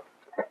 huh?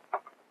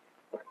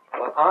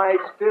 Well, I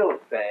still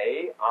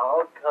say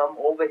I'll come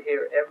over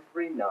here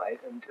every night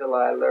until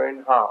I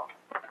learn how.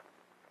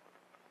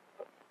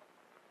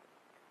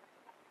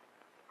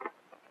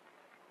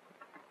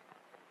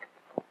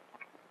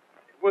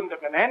 It wouldn't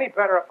have been any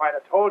better if I'd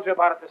have told you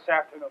about it this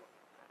afternoon.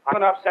 I'm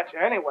going to upset you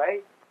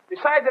anyway.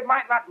 Besides, it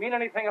might not mean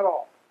anything at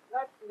all.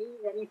 Not mean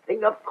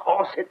anything? Of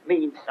course it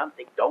means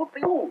something. Don't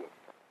be fooled.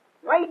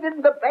 Why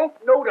didn't the bank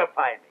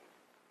notify me?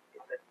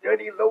 It's a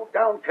dirty,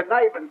 low-down,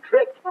 conniving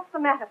trick. What's the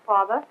matter,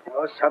 Father?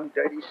 Oh, some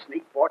dirty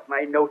sneak bought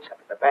my notes up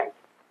at the bank.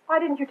 Why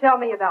didn't you tell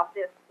me about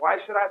this? Why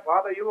should I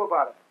bother you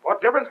about it?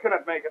 What difference can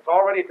it make? It's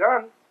already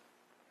done.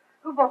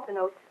 Who bought the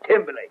notes?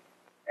 Timberlake.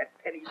 That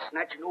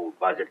penny-snatching old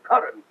buzzard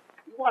Curran.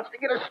 He wants to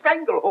get a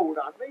stranglehold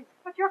on me.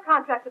 But your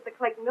contract with the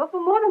Clayton Mills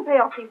will more than pay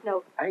off these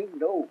notes. I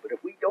know, but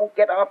if we don't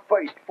get our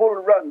first full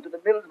run to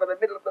the mills by the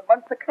middle of the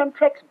month, the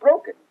contract's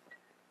broken.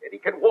 Then he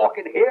can walk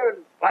in here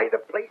and buy the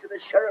place at the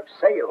sheriff's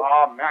sale.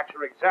 Oh, Matt,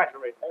 you're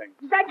exaggerating things.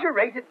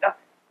 Exaggerated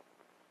nothing.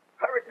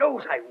 Curran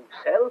knows I won't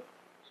sell,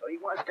 so he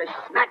wants to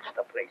snatch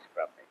the place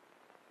from me.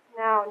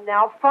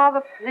 Now,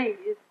 Father,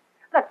 please.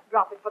 Let's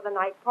drop it for the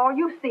night, Paul.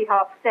 You see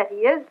how upset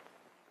he is.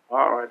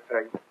 All right,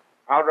 Peg.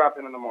 I'll drop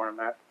in the morning,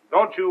 Matt.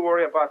 Don't you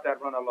worry about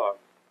that run of logs.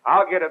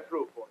 I'll get it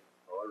through for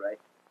you. All right.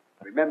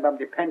 Remember, I'm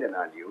depending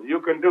on you.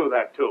 You can do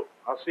that, too.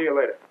 I'll see you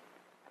later.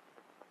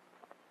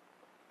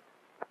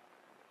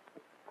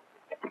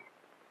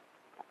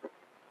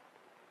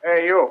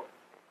 Hey, you.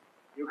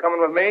 You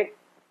coming with me?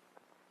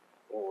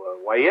 Oh,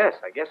 why, yes,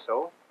 I guess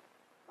so.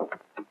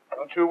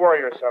 Don't you worry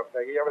yourself,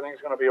 Peggy.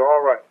 Everything's going to be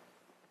all right.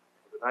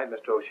 Good night,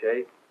 Mr.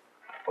 O'Shea.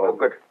 Oh,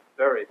 good.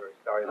 Very, very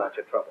sorry about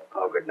your trouble.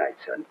 Oh, good night,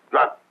 son.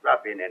 Drop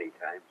in any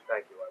time.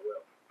 Thank you, I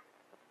will.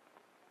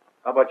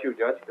 How about you,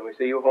 Judge? Can we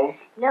see you home?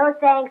 No,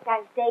 thanks.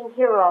 I'm staying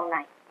here all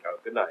night. Oh,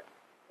 good night.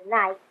 Good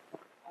night.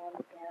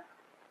 And,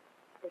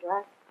 good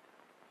luck.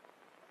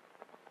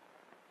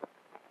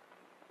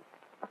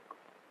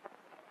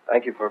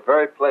 Thank you for a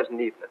very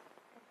pleasant evening.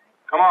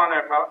 Come on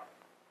there, fella.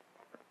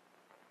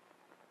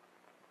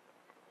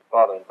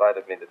 Father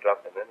invited me to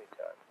drop in any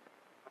time.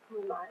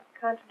 Who am I to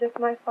contradict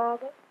my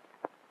father?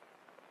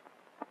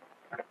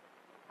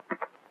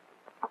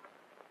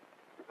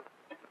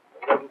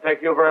 It doesn't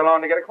take you very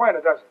long to get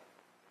acquainted, does it?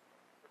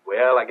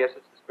 Well, I guess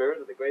it's the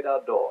spirit of the great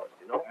outdoors,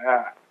 you know?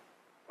 Yeah.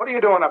 What are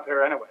you doing up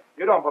here, anyway?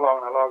 You don't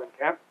belong in a logging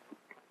camp.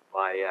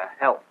 My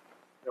health.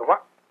 Your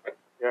what?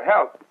 Your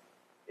health.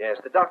 Yes,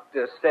 the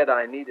doctor said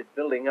I needed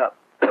building up.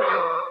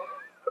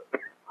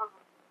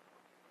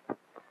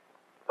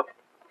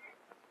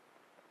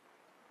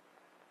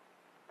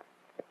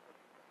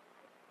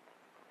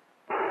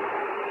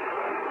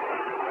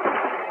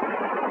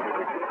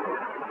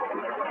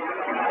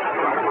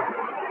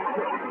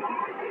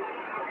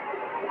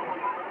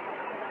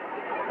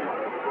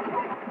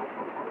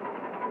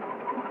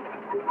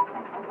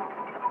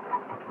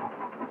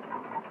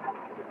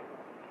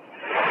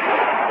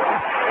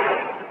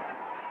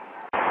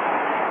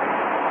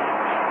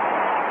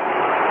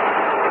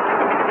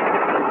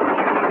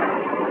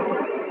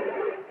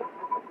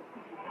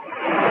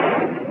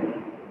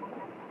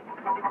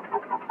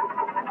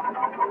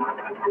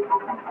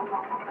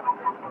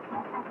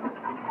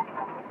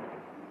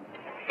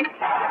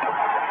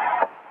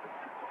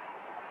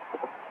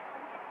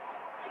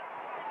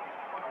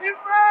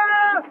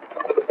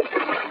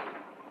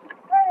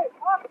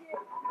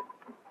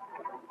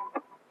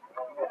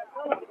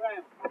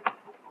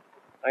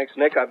 Thanks,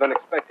 Nick. I've been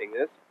expecting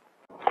this.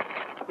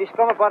 He's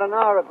come about an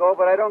hour ago,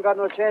 but I don't got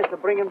no chance to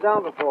bring him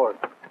down before.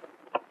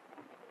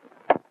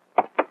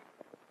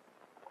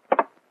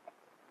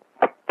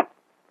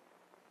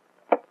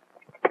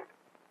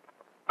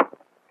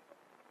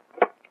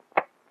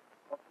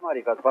 What's the matter?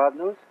 You got bad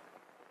news?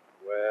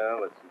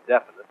 Well, it's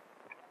indefinite.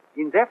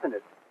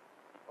 Indefinite?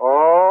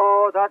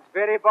 Oh, that's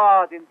very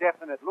bad,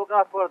 indefinite. Look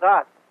out for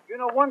that. You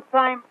know, one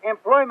time,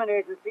 employment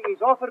agency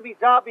is offered me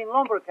job in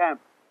lumber camp,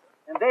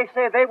 and they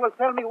say they will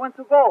tell me when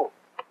to go.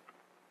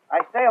 I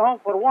stay home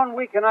for 1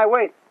 week and I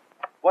wait,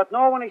 but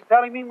no one is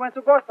telling me when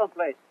to go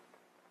someplace.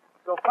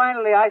 So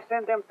finally, I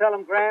send them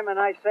telegram and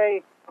I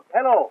say,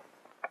 hello,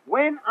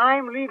 when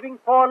I'm leaving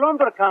for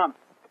lumber camp.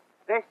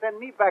 They send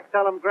me back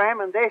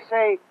telegram and they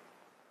say,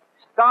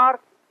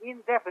 start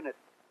indefinite.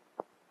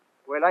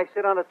 Well, I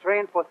sit on a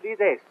train for 3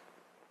 days,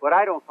 but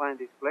I don't find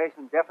this place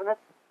indefinite.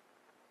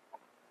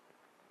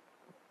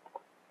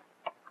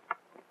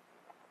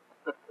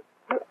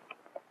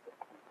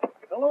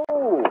 Hello.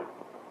 Hello.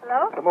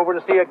 Hello? Come over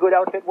to see a good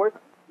outfit work?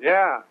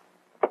 Yeah.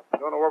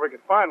 Don't know where we can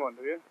find one,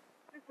 do you?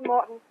 Mr.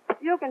 Morton,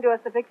 you can do us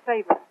a big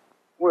favor.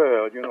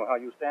 Well, you know how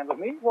you stand with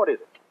me. What is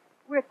it?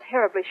 We're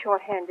terribly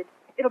short-handed.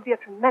 It'll be a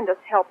tremendous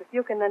help if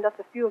you can lend us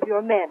a few of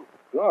your men.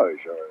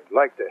 Gosh, I'd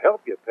like to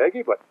help you,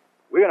 Peggy, but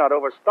we're not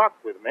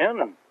overstocked with men,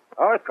 and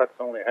our cut's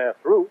only half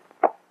through.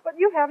 But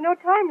you have no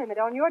time limit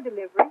on your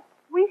delivery.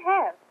 We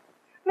have.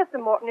 Mr.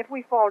 Morton, if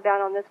we fall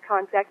down on this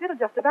contract, it'll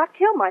just about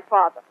kill my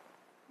father.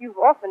 You've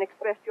often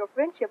expressed your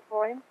friendship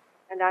for him,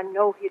 and I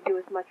know he'd do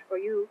as much for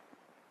you.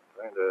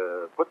 Trying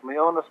to put me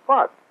on the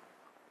spot.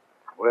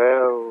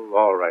 Well,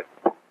 all right.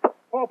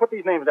 Oh, put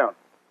these names down.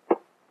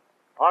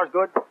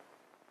 Osgood,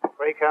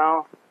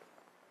 Craycow,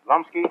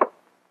 Lumsky.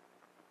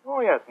 Oh,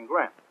 yes, and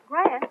Grant.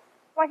 Grant?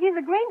 Why, he's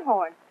a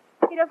greenhorn.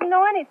 He doesn't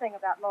know anything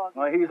about logging.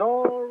 Well, he's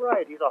all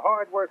right. He's a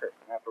hard worker.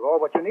 After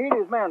all, what you need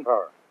is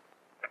manpower.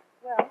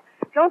 Well,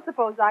 don't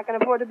suppose I can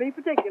afford to be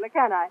particular,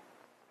 can I?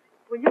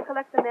 Will you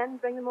collect the men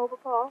and bring them over,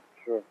 Paul?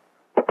 Sure.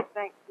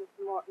 Thanks,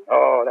 Mr. Morton.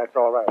 Oh, that's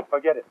all right.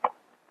 Forget it.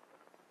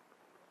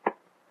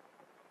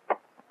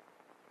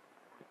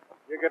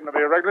 You're getting to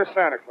be a regular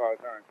Santa Claus,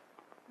 aren't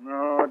you?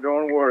 No,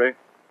 don't worry.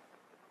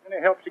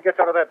 Any help she gets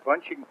out of that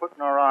bunch, she can put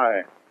in our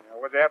eye. Yeah,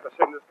 what'd they have to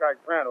send this guy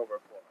Grant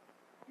over for?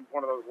 He's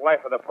one of those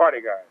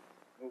life-of-the-party guys.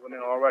 Moving in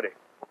already.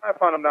 I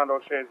found him down to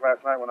O'Shea's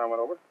last night when I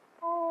went over.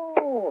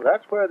 Oh,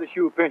 that's where the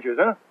shoe pinches,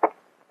 huh?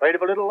 Afraid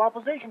of a little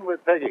opposition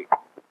with Peggy.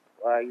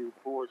 Why, you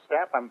poor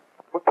sap, I'm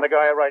putting the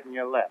guy right in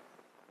your lap.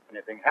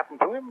 Anything happened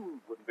to him,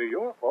 it wouldn't be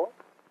your fault.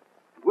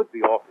 You would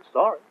be awfully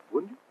sorry,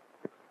 wouldn't you?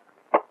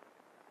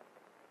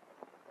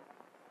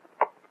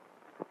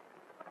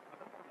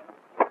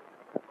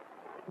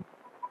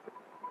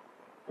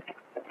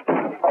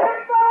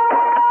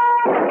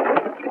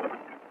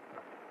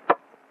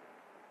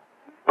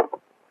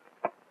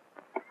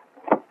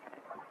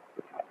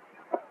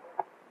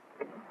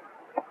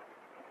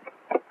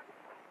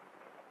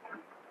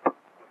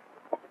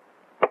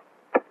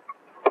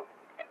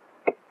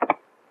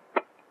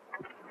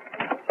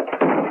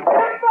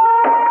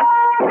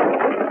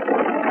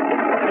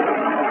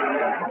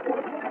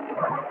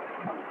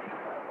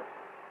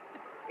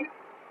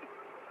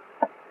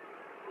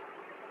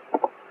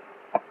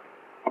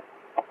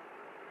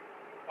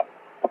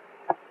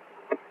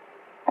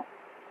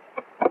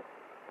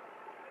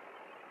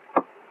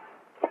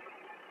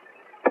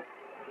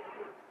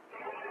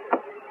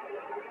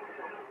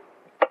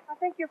 I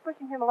think you're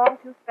pushing him along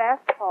too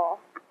fast, Paul.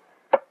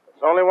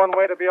 There's only one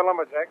way to be a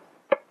lumberjack.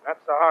 That's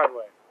the hard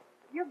way.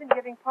 You've been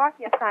giving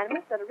party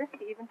assignments that are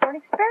risky even for an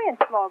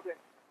experienced logger.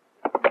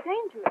 It's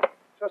dangerous.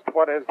 Just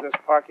what is this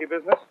parky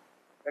business?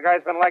 The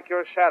guy's been like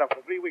your shadow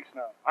for 3 weeks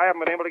now. I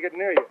haven't been able to get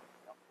near you.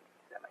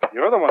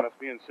 You're the one that's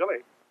being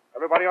silly.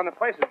 Everybody on the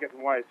place is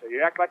getting wise to you.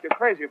 You act like you're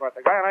crazy about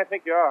the guy, and I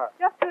think you are.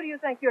 Just who do you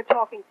think you're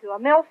talking to? A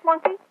mill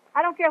flunky?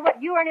 I don't care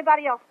what you or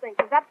anybody else thinks.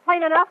 Is that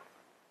plain enough?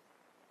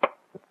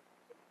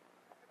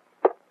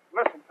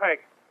 Listen, Peg,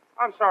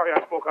 I'm sorry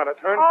I spoke out of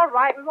turn. All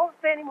right, we won't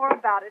say any more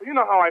about it. You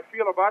know how I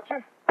feel about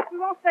you. We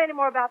won't say any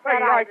more about Hey,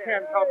 that I either.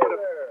 can't help it.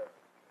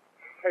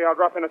 Hey, I'll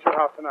drop in at your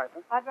house tonight,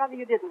 huh? I'd rather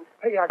you didn't.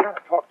 Hey, I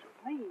gotta talk to you.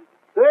 Please.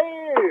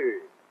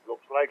 Say,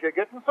 looks like you're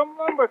getting some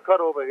lumber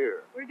cut over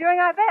here. We're doing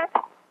our best.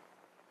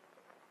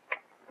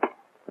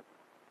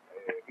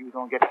 If you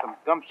don't get some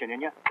gumption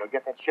in you, you'll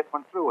get that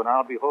shipment through, and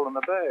I'll be holding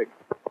the bag.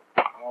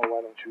 Oh,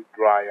 why don't you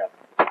dry up?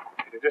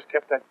 You'd have just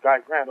kept that guy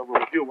Grant over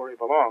with you where he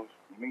belongs.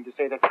 You mean to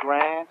say that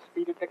Grant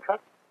speeded the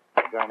cut?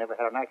 The guy never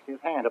had an axe in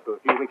his hand up to a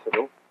few weeks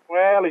ago.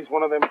 Well, he's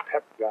one of them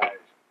pep guys.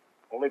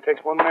 Only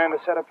takes one man to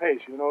set a pace,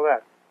 you know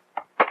that.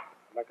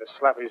 I'd like to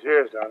slap his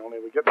ears down, only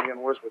we get me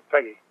in worse with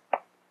Peggy.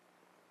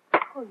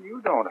 Well,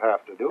 you don't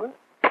have to do it.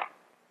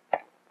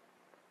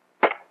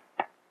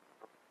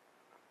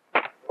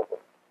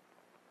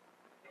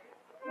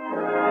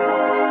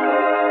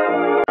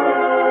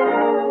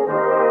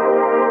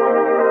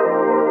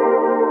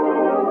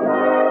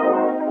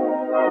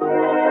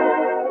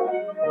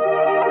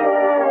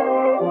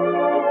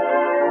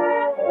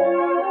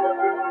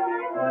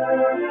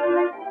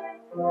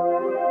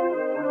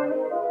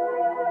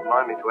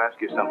 Remind me to ask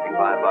you something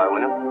by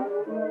William.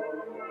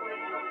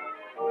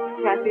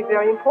 It can't be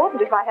very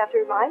important if I have to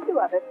remind you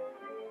of it.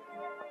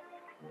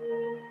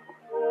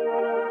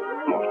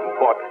 Most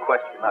important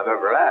question I've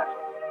ever asked.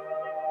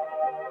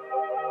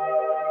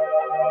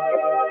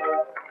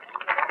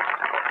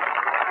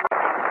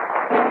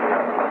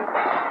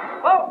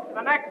 Folks,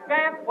 the next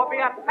dance will be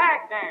a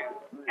tag dance.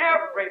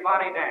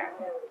 Everybody dance.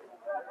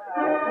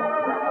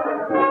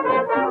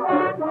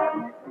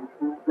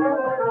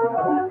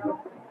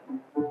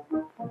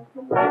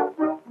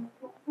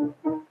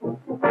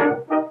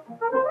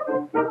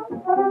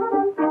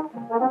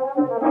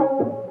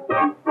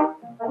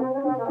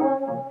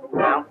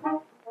 Now,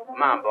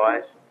 come on,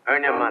 boys.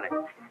 Earn your money.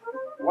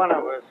 One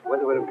of us would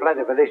have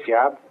plenty for this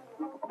job.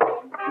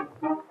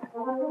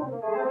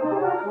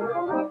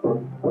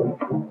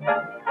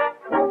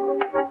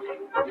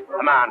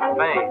 Come on,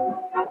 Spain.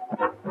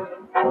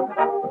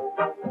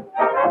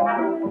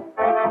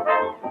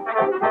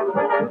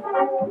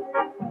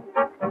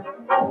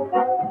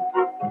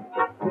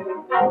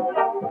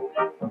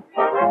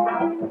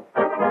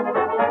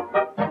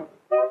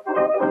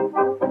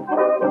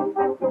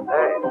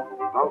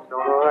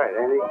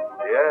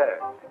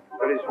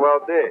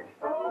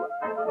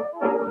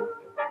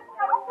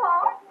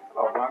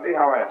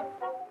 How are you?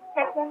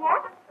 Check your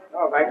hat?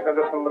 Oh, thanks. I'm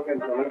just going to look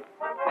into it.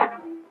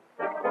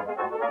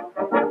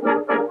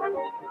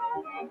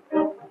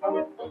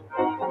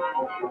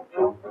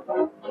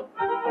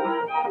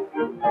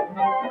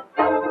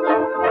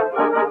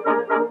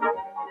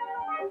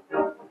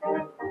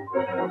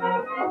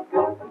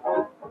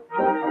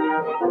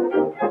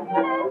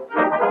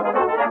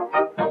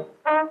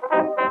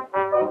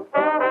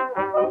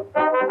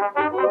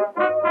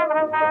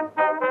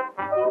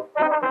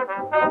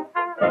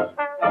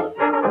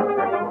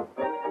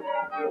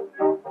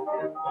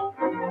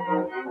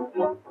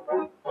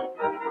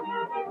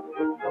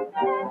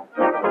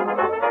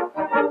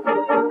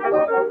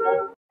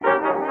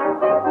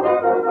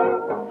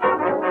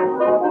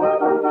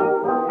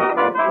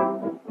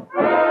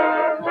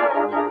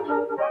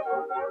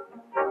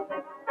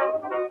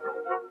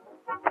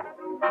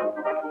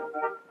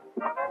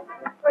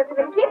 Where have you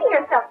been keeping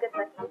yourself, good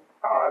looking?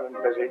 Oh, I've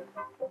been busy.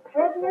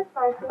 Business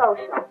or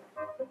social?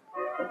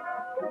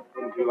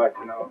 Wouldn't you like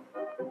to know?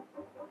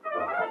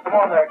 Come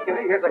on there,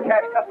 Kitty. Here's a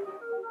cash customer.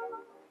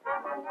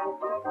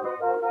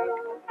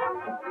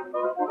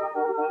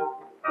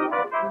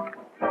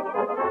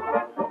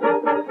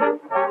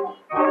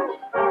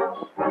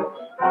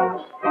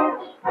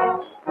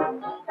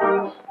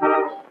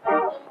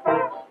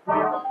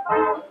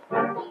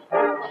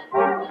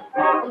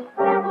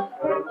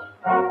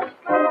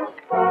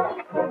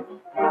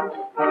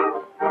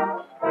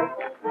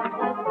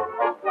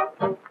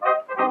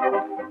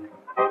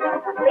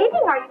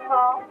 Leaving, are you,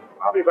 Paul?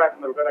 I'll be back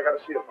in a little bit. I got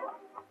to see a fellow.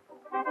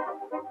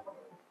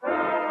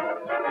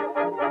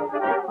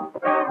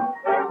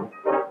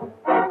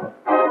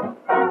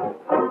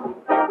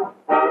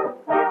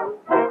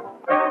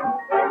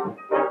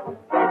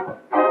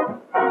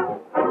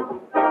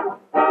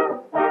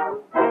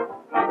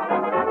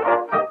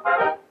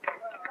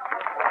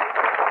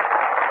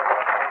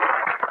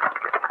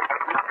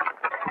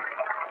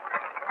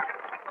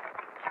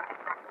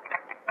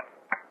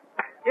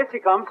 Here she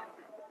comes.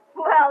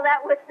 Well,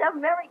 that was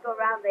some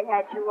merry-go-round they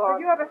had you on.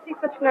 Did you ever see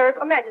such nerve?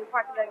 Imagine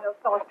Parker letting those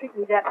fellows treat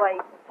me that way.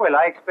 Well,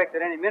 I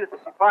expected any minute to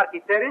see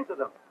Parky tear into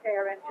them.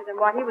 Tear into them.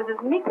 Why, he was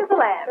as meek as a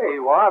lamb. There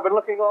you are. I've been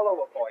looking all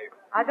over for you.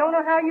 I don't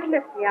know how you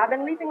missed me. I've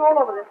been leaping all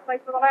over this place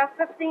for the last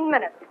 15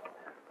 minutes.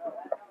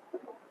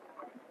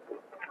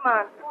 Come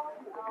on.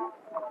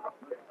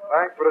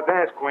 Thanks for the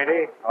dance,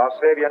 Queenie. I'll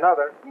save you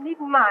another. You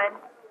needn't mind.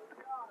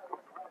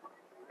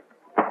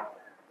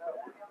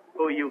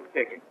 Who are you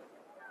kicking?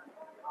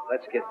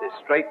 Let's get this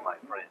straight, my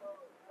friend.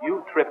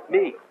 You tripped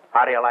me.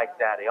 How do you like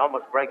that? He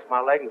almost breaks my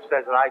leg and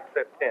says that I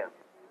tripped him.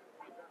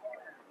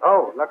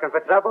 Oh, looking for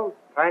trouble?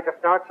 Trying to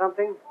start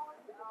something?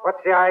 What's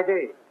the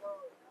idea?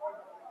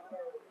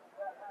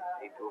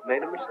 Seem to have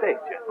made a mistake,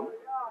 gentlemen.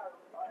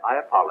 I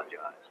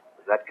apologize.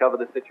 Does that cover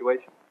the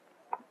situation?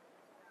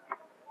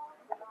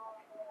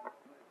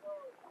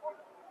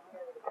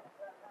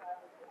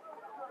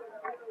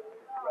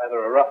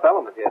 Rather a rough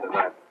element here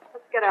tonight.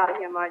 Let's get out of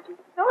here, Margie.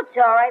 Oh, it's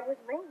all right with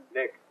me.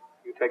 Nick,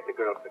 you take the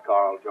girls to the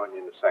car. I'll join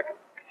you in a second.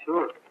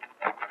 Sure.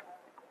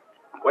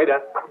 Waiter.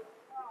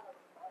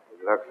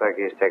 Looks like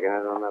he's taking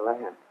it on the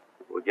land.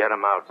 We'll get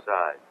him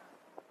outside.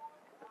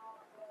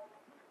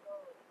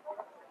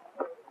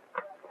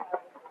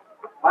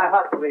 My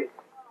hot, please.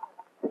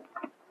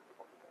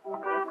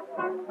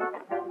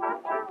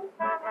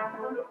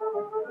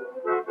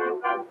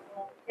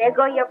 There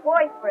go your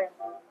boyfriend.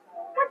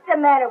 What's the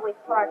matter with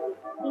Parky?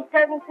 He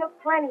certainly took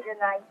plenty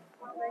tonight.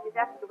 Well, maybe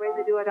that's the way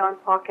they do it on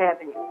Park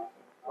Avenue.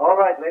 All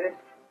right, ladies.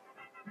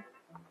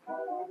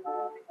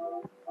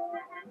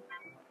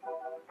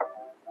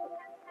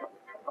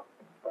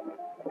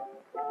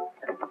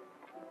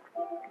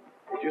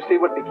 Did you see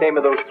what became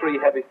of those three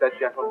heavy-set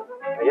gentlemen?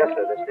 Yes,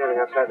 sir. They're standing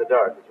outside the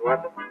door. Did you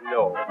want them?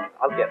 No.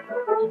 I'll get them.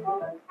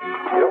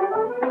 You?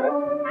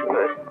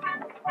 Good.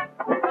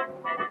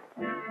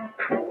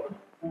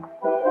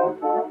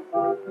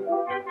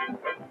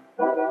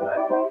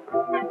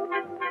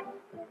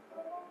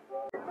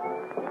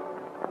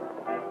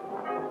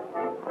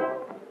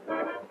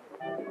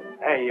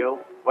 Hey, you.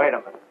 Wait a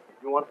minute.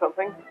 You want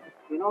something?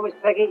 You know, Miss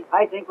Peggy,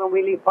 I think when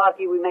we leave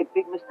Parky, we make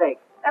big mistake.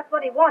 That's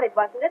what he wanted,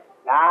 wasn't it?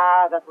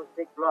 Ah, that was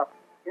big bluff.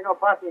 You know,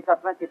 Parky's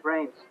got plenty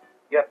brains.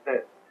 Get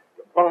this.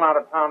 You're pulling out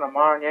of town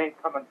tomorrow and you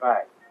ain't coming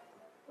back.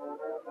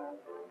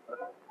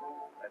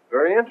 That's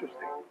very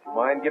interesting. Do you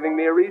mind giving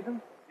me a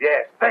reason?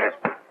 Yes, thanks.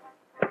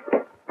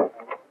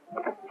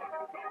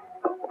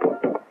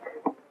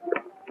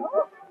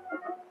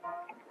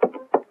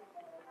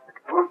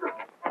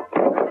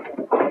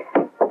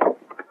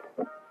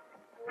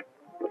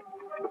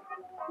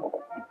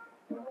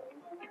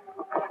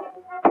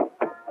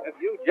 Have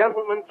you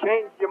gentlemen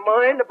changed your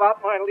mind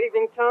about my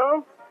leaving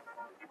town?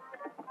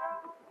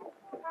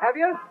 Have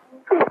you?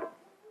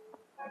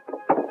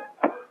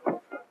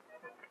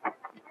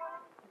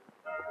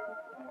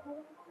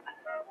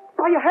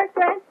 Are you hurt,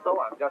 Grant? So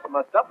I've just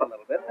mussed up a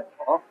little bit, that's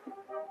all.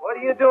 What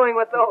are you doing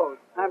with those?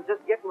 I'm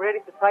just getting ready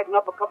to tighten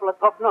up a couple of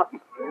tough nuts.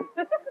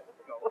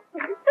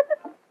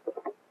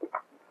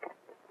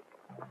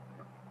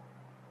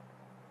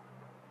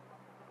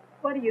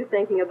 What are you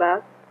thinking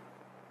about?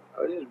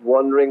 I was just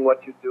wondering what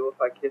you'd do if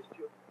I kissed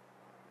you.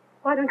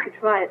 Why don't you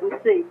try it and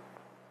see?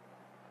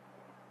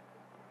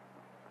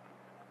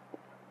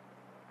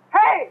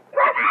 Hey!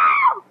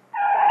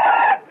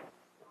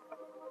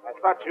 I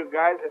thought you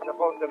guys are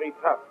supposed to be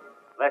tough.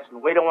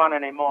 Listen, we don't want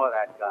any more of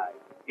that guy.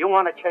 You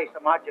want to chase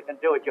him out, you can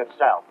do it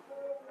yourself.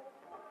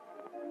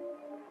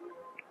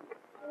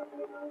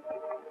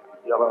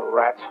 Yellow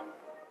rats.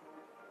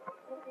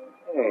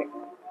 Hey,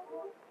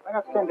 why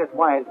not send this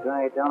wise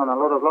guy down on a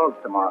load of logs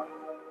tomorrow?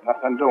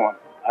 Nothing doing.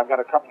 I've got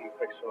a couple to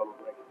fix so it'll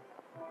break.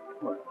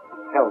 Well,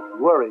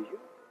 health worries you.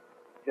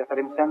 Just let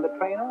him send the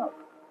train out.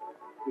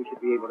 We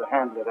should be able to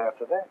handle it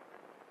after that.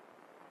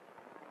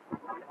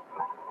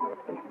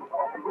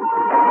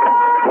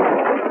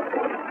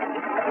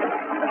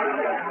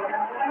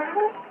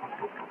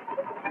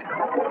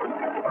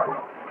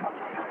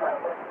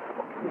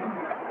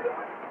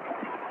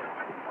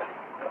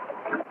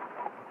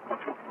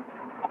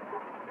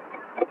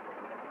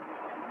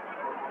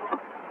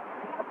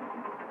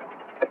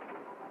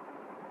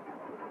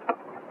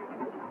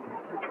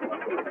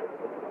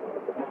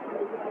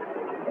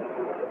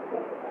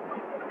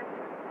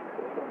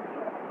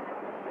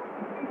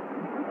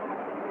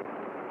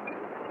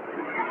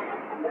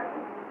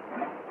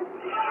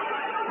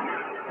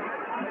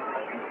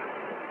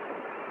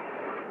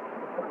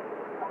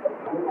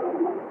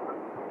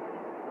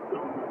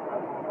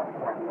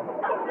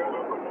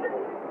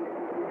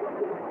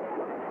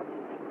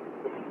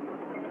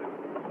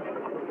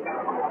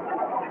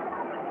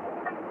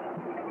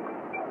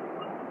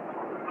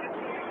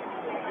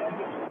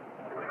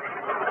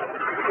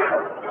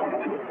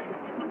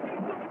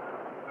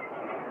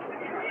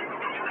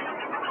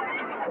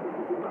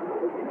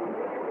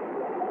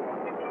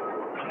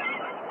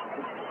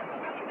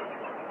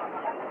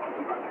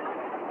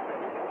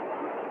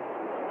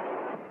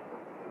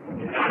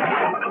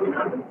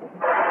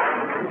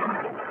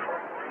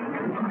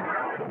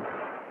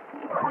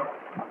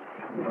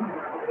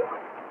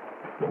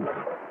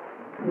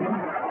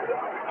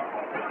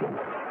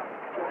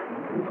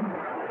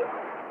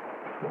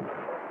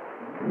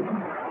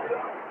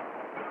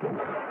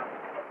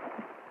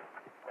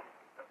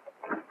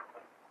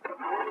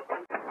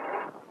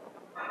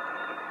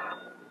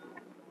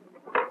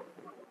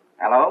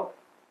 Hello?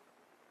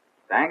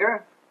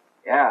 Sanger?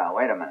 Yeah,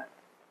 wait a minute.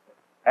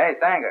 Hey,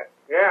 Sanger.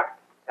 Yeah.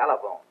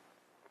 Telephone.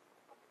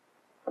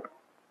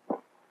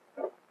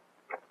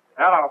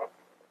 Hello.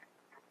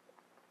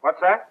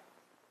 What's that?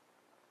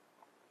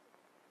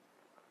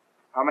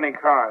 How many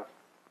cars?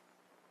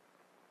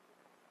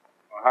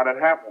 Well, how'd it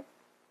happen?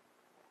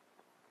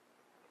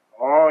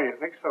 Oh, you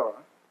think so,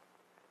 huh?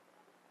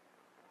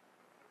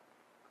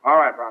 All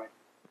right, Brownie.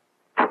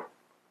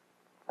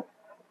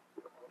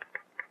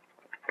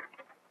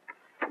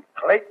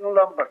 Clayton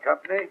Lumber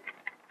Company,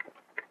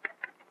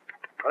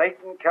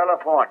 Clayton,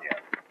 California.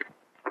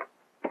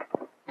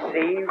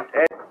 Received.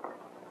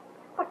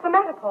 What's the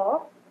matter,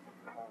 Paul?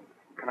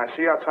 Can I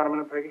see you outside a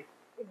minute, Peggy?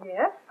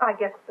 Yes, I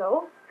guess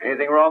so.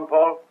 Anything wrong,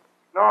 Paul?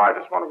 No, I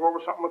just want to go over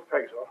something with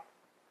Peg, so.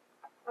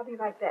 I'll be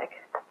right back.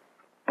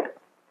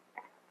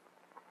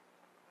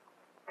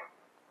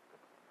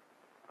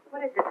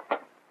 What is it?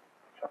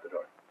 Shut the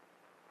door.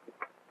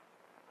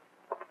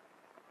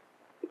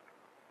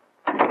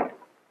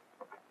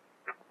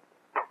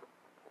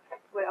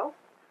 Well,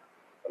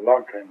 The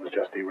log train was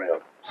just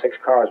derailed. 6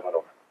 cars went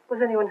over. was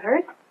anyone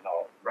hurt?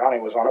 No, Brownie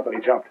was on it, but he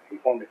jumped. He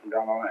phoned me from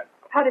down the line.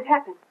 How did it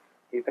happen?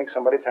 He thinks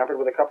somebody tampered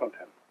with a coupling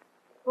pin.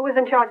 Who was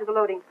in charge of the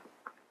loading?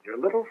 Your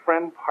little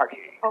friend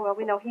Parky. Oh, well,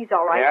 we know he's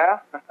all right. Yeah?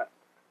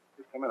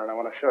 Just a minute, I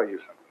want to show you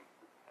something.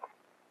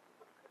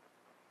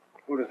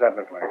 Who does that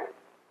look like?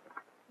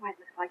 Why, it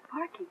looks like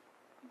Parky.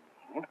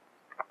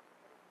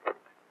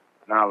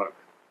 Now look.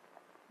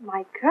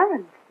 My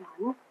Curran,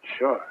 son.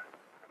 Sure.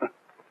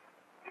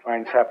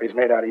 Fine sap he's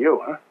made out of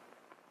you, huh?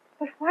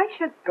 But why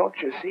should... Don't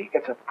you see?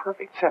 It's a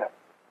perfect setup.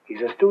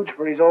 He's a stooge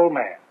for his old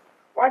man.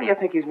 Why do you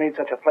think he's made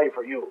such a play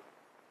for you?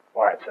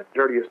 Why, it's the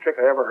dirtiest trick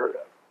I ever heard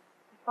of.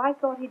 If I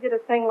thought he did a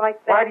thing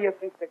like that... Why do you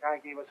think the guy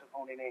gave us a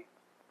phony name?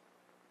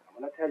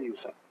 I'm going to tell you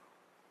something.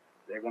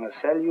 They're going to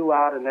sell you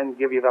out and then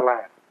give you the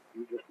laugh.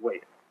 You just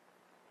wait.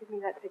 Give me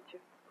that picture.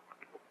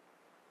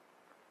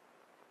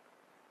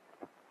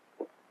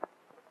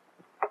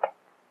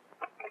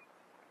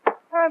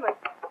 Herman,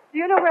 do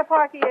you know where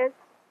Parky is?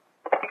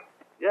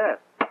 Yes,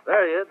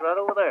 there he is, right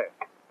over there.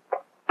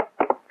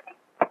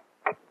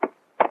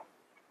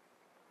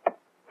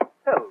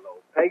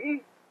 Hello,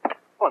 Peggy.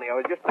 Funny, I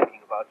was just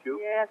thinking about you.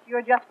 Yes,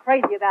 you're just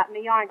crazy about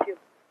me, aren't you?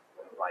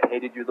 If I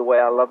hated you the way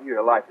I love you,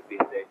 your life would be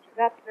in danger.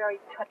 That's very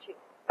touching.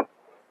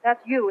 That's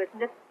you,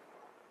 isn't it?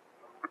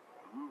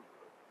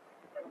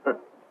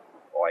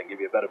 Oh, I can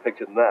give you a better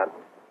picture than that.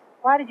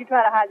 Why did you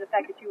try to hide the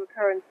fact that you were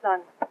Curran's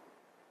son?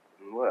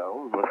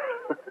 Well,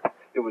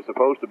 it was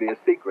supposed to be a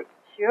secret.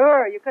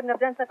 Sure, you couldn't have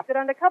done such good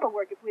undercover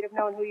work if we'd have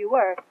known who you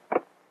were.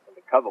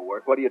 Undercover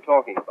work? What are you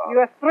talking about?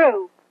 You're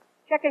through.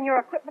 Check in your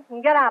equipment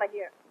and get out of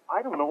here.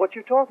 I don't know what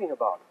you're talking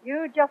about.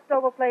 You just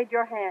overplayed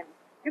your hand.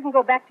 You can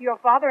go back to your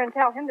father and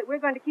tell him that we're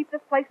going to keep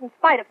this place in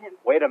spite of him.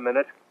 Wait a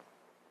minute.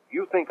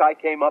 You think I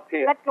came up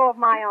here? Let go of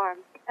my arm.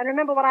 And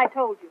remember what I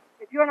told you.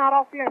 If you're not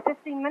off here in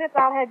 15 minutes,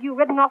 I'll have you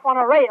ridden off on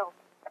a rail.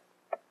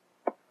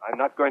 I'm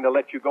not going to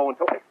let you go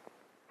until...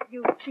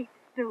 You cheap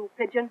stew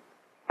pigeon.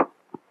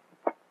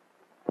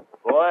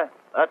 Boy,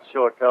 that's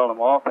sure telling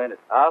them off, ain't it?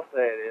 I'll say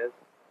it is.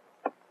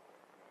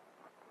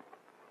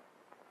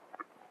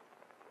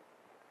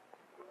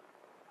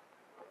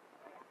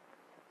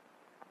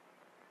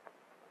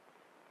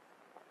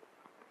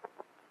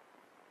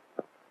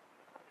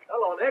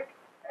 Hello, Nick.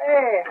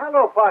 Hey,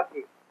 hello,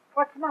 Parky.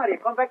 What's the matter? You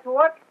come back to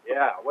work?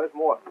 Yeah, where's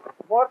Morton?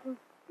 Morton?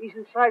 He's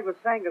inside with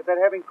Sangers.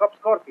 They're having cups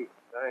coffee.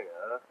 Dang,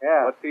 huh?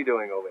 Yeah. What's he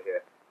doing over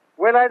here?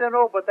 Well, I don't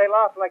know, but they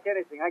laugh like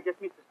anything. I guess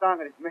Mr.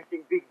 Stanger is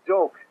making big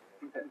jokes.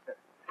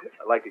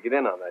 I'd like to get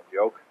in on that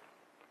joke.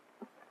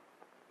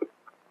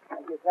 I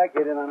guess I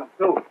get in on them,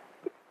 too.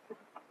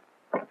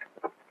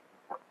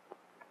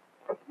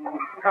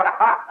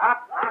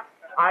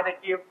 I'd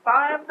have give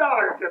 $5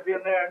 to have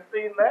been there and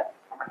seen that.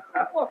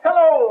 Well,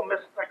 hello,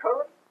 Mr.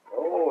 Curran.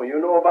 Oh, you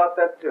know about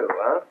that too,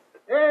 huh?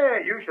 Yeah,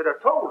 you should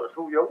have told us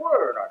who you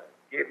were, and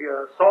I'd give you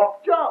a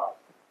soft job.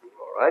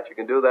 All right, you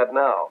can do that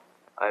now.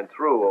 I'm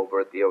through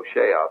over at the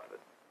O'Shea outfit.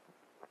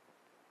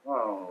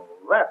 Oh,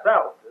 that's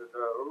out. There's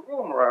a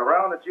rumor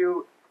around that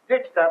you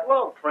ditched that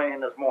log train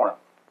this morning.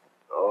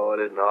 Oh,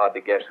 it isn't hard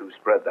to guess who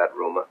spread that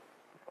rumor.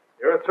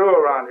 You're through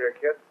around here,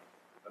 kid.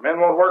 The men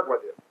won't work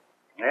with you.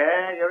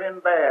 Yeah, you're in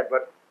bad,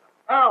 but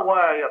I'll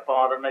wire your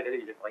father and make it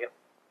easy for you.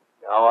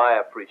 Now, I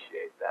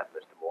appreciate that,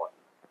 Mr. Morton.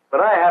 But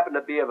I happen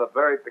to be of a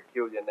very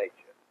peculiar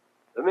nature.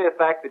 The mere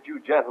fact that you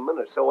gentlemen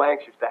are so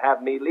anxious to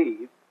have me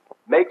leave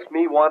makes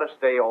me want to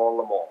stay all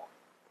the more.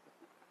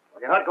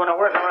 Well, you're not going to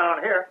work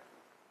around here.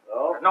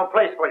 No? There's no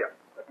place for you.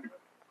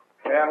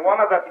 And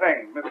one other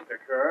thing, Mr.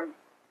 Curran.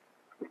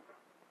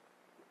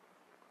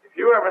 If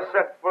you ever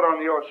set foot on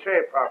the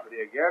O'Shea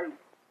property again,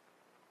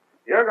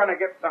 you're going to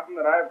get something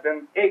that I've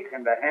been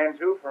aching to hand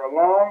you for a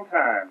long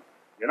time.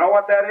 You know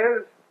what that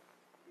is?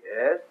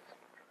 Yes?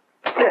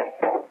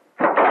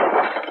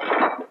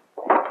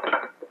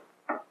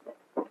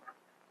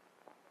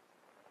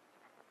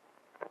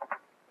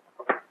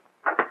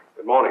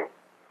 Good morning.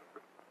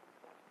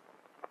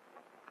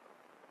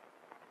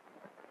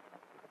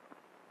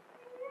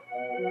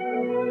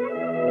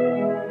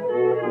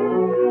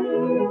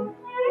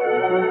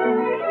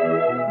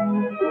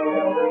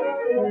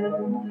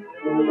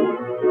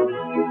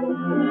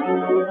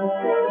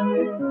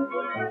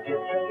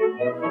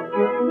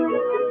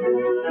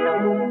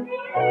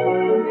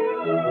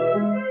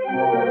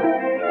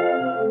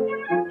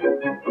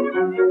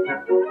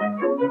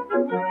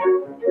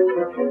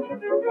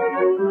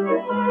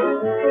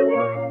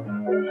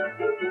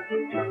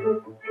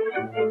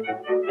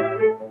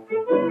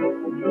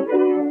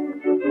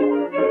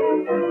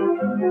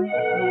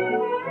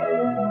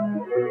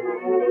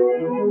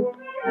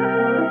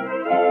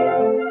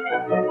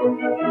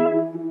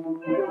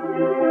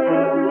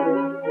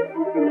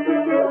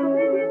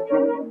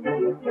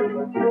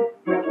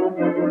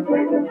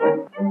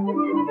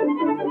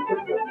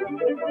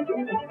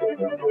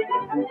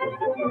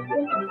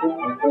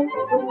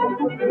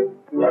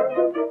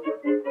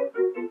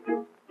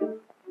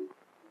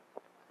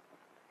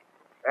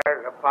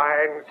 There's a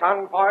fine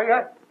son for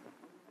you.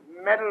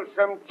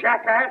 Meddlesome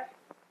jackass.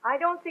 I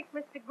don't think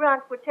Mr.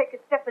 Grant would take a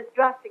step as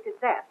drastic as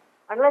that,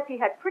 unless he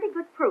had pretty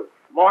good proof.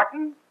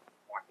 Morton?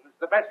 Morton's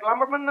the best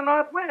lumberman in the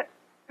Northwest.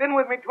 Been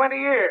with me 20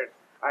 years.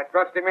 I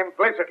trust him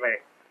implicitly.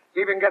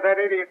 See if you can get that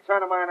idiot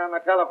son of mine on the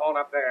telephone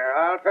up there.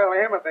 I'll tell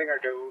him a thing or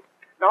two.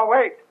 No,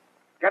 wait.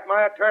 Get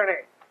my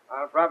attorney.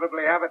 I'll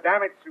probably have a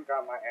damage suit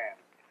on my hands.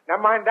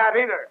 Never mind that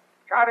either.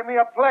 Charter me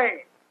a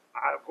plane.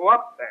 I'll go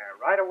up there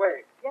right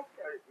away. Yes,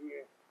 sir.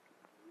 You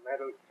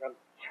meddlesome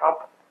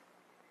chump.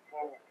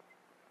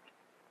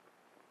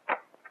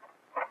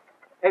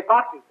 Hey,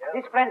 Parky,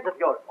 these friends of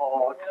yours.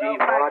 Oh, gee,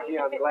 Margie,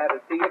 I'm glad to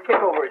see you.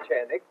 Kick over a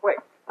chair, Nick, quick.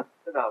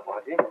 Sit down,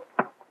 Margie.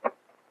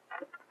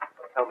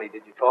 Tell me,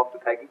 did you talk to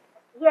Peggy?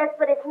 Yes,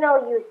 but it's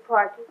no use,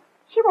 Parky.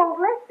 She won't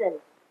listen.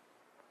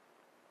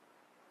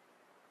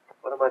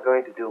 What am I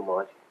going to do,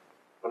 Margie?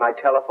 When I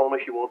telephone her,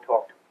 she won't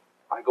talk to me.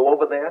 I go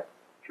over there,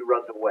 she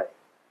runs away.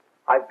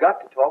 I've got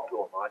to talk to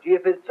her, Margie,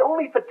 if it's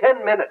only for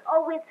 10 minutes.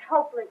 Oh, it's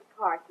hopeless,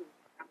 Parky.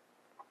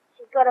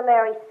 She's going to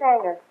marry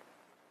Sanger.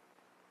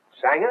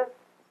 Sanger?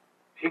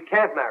 She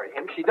can't marry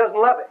him. She doesn't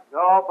love him.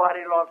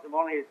 Nobody loves him,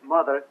 only his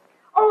mother.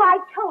 Oh,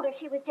 I told her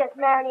she was just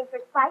marrying him for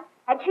spite,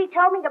 and she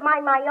told me to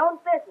mind my own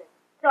business.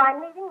 So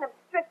I'm leaving them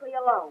strictly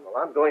alone. Well,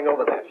 I'm going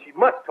over there. She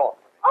must talk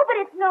to me. Oh, but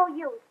it's no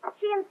use.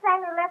 She and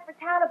Sanger left for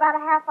town about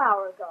a half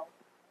hour ago.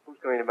 Who's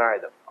going to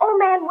marry them? Old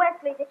man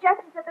Wesley, the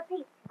justice of the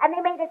peace, and they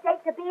made a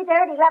date to be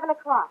there at 11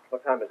 o'clock.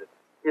 What time is it?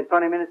 In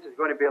 20 minutes, it's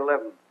going to be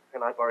 11.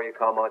 Can I borrow your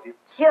car, Margie?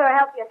 Sure,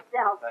 help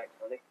yourself. Thanks,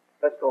 honey.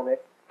 Let's go, Nick.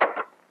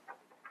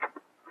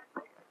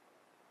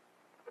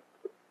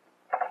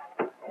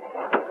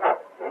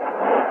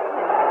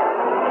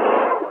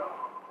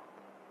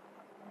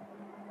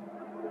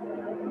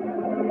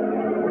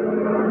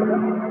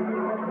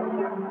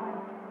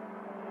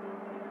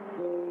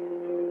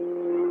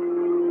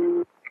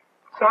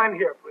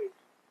 stand here, please.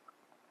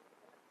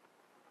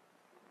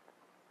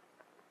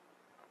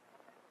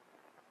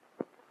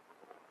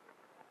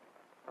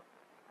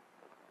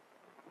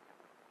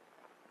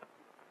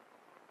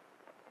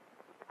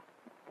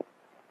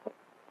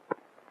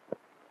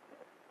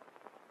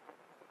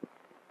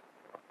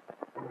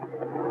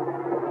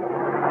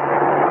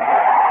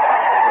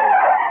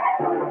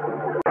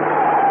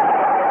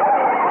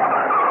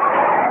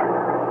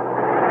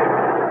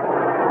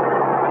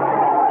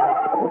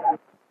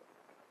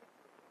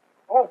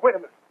 Oh, wait a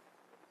minute.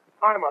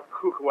 I'm a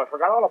cuckoo. I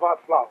forgot all about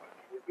flowers.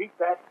 You beat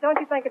that? Don't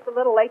you think it's a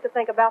little late to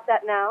think about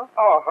that now?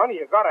 Oh, honey,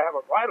 you gotta have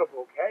a bridal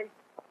bouquet.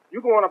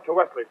 You go on up to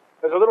Wesley's.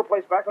 There's a little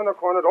place back on the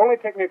corner. It'll only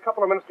take me a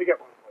couple of minutes to get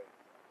one for you.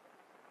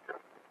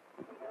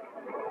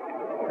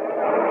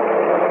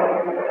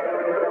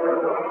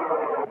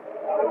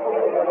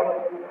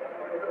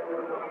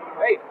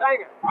 Hey,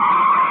 Sanger.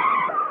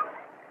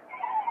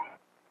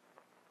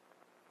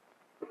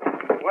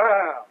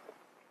 Well,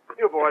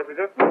 you boys are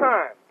just in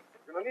time.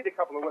 We're gonna need a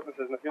couple of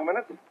witnesses in a few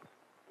minutes.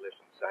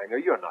 Listen, Sanger,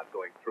 you're not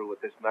going through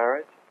with this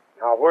marriage.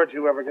 Now, where'd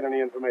you ever get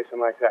any information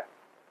like that?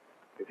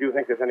 If you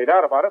think there's any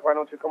doubt about it, why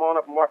don't you come on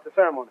up and watch the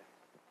ceremony?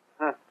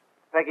 Huh.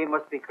 Peggy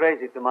must be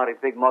crazy to marry a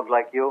big mug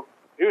like you.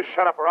 You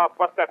shut up or I'll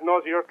bust that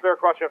nose of yours clear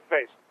across your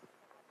face.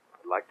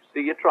 I'd like to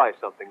see you try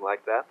something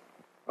like that.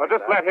 Now,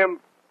 just let him...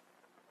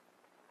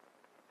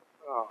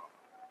 Oh,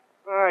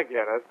 I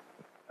get it.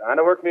 Trying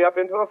to work me up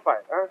into a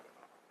fight, huh?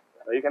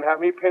 So you can have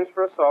me pinched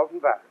for assault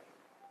and battery.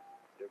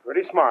 You're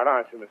pretty smart,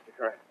 aren't you, Mr.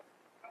 Curran?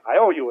 I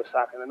owe you a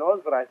sock in the nose,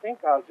 but I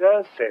think I'll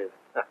just save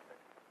it.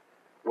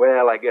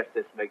 Well, I guess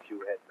this makes you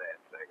head man,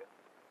 Sanger.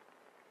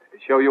 To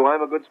show you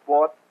I'm a good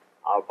sport,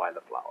 I'll buy the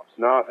flowers.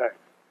 No, thanks.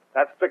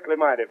 That's strictly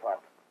my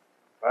department.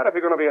 But if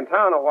you're going to be in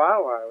town a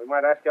while, why, we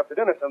might ask you up to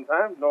dinner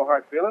sometime. No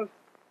hard feelings.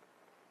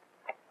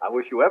 I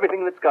wish you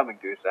everything that's coming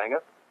to you,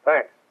 Sanger.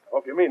 Thanks. I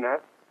hope you mean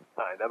that.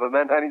 I never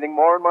meant anything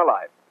more in my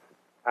life.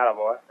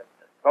 Attaboy.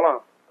 So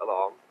long. So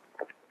long.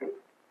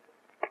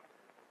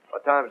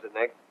 What time is it,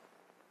 Nick?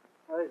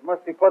 It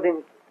must be put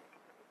in.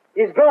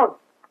 He's gone.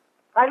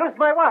 I lost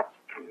my watch.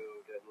 You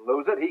didn't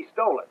lose it. He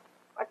stole it.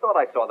 I thought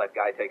I saw that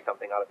guy take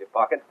something out of your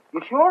pocket.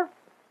 You sure?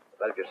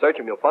 But if you search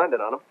him, you'll find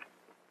it on him.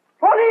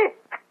 Police!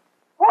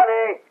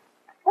 Police!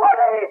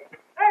 Police!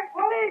 Hey,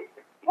 police!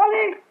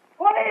 Police!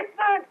 Police,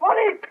 man!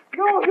 Police!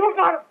 You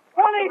got him!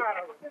 Police!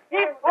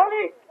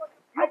 Police!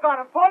 You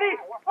got him! Police!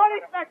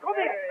 Police, man! Come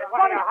here!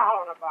 What are you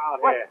howling about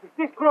here?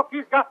 This crook,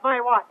 he's got my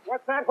watch.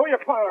 What's that? Who are you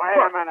calling?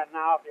 Wait a minute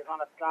now. If you're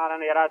going to start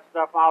any of that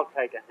stuff, I'll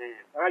take a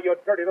hand. You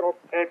dirty little...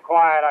 Keep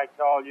quiet, I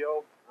told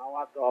you. Now,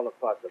 what's all the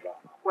fuss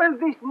about? Well,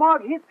 this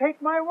mug, he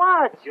take my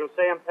watch. You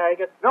see him take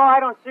it? No, I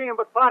don't see him,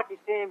 but Parky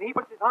see him. He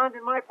puts his hand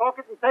in my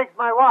pocket and takes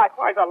my watch.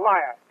 Why, he's a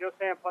liar. You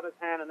see him put his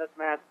hand in this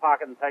man's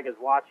pocket and take his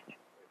watch? You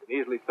can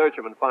easily search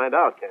him and find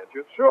out, can't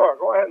you? Sure,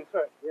 go ahead and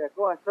search. Yeah,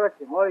 go on, search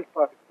him. All his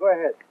pockets. Go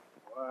ahead.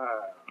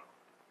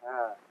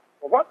 Wow.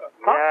 Well, what the...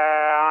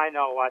 Yeah, I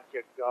know what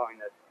you're going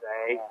to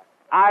say.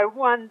 I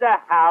wonder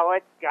how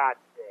it got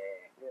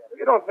there.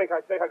 You don't think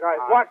I'd take a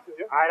guy's watch, do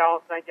you? I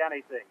don't think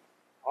anything.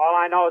 All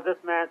I know is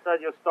this man said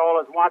you stole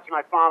his watch and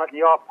I found it in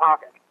your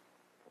pocket.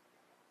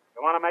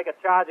 You want to make a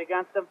charge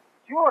against him?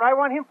 Sure, I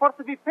want him for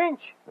to be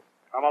pinched.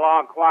 Come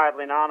along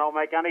quietly now. Don't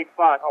make any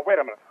fuss. Oh, wait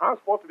a minute. I'm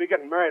supposed to be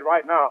getting married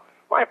right now.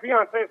 My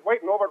fiancé's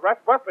waiting over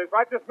at Wesley's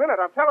right this minute,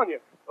 I'm telling you.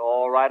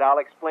 All right, I'll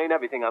explain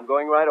everything. I'm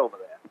going right over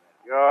there.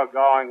 You're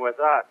going with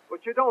us.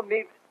 But you don't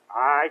need...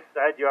 I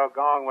said you're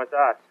going with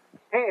us.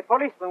 Hey,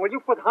 policeman, will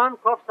you put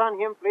handcuffs on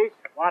him, please?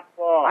 What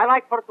for? I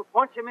like for to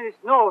punch him in his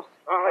nose.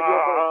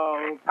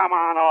 Oh, come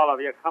on, all of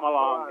you. Come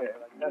along.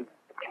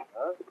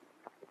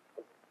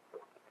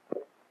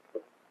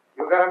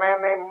 You got a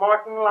man named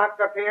Martin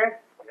locked up here?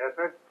 Yes,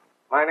 sir.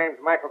 My name's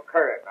Michael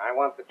Curran. I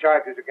want the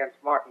charges against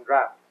Martin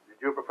dropped. Did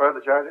you prefer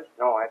the charges?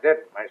 No, I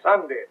didn't. My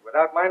son did,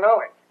 without my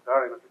knowing.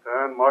 Sorry, Mr.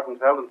 Curran.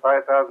 Martin's held in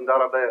 $5,000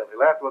 bail.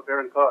 He'll have to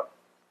appear in court.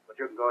 But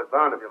you can go as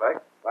bond if you like.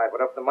 If I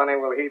put up the money,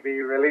 will he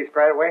be released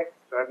right away?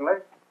 Certainly.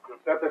 You'll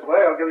step this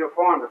way. I'll give you a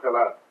form to fill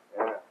out.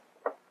 Yeah.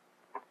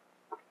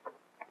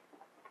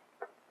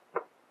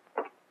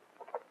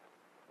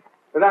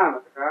 Sit down,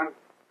 Mr. Curran.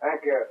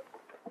 Thank you.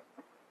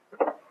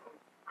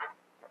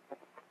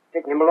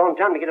 Taking him a long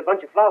time to get a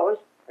bunch of flowers.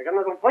 I got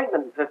another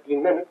appointment in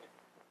 15 minutes.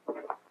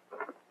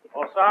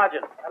 Oh,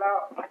 Sergeant.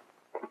 Hello.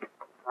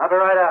 I'll be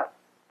right out.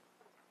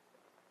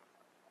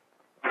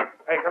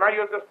 Hey, can I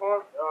use this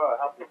phone? Sure,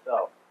 help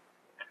yourself.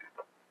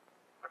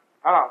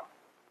 Hello.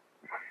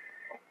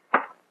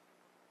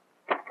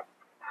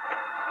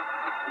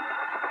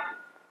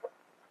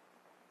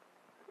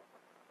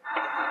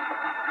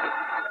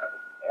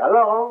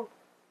 Hello?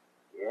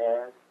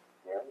 Yes.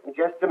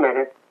 Just a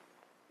minute.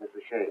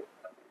 Mr. Shea,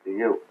 to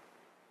you.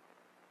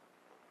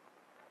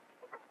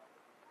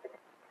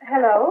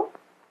 Hello?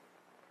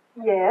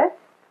 Yes?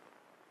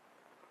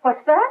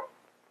 What's that?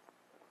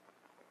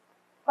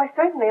 Why,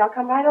 certainly, I'll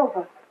come right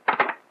over.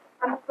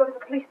 I have to go to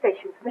the police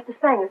station. Mr.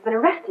 Sanger's been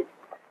arrested.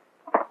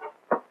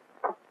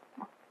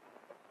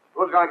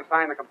 Who's going to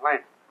sign the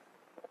complaint?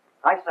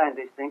 I signed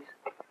these things.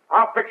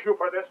 I'll fix you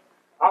for this.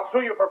 I'll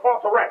sue you for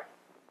false arrest.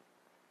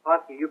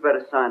 Parky, you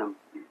better sign him.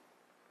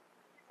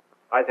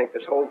 I think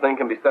this whole thing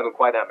can be settled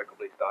quite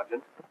amicably,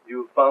 Sergeant.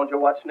 You found your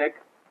watch, Nick?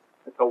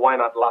 So why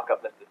not lock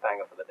up Mr.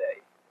 Sanger for the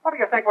day? What do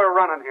you think we're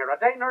running here, a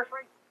day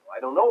nursery? I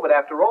don't know, but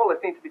after all, there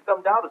seems to be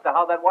some doubt as to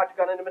how that watch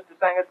got into Mr.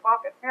 Sanger's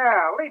pocket.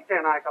 Yeah, leaked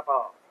in, I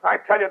suppose. I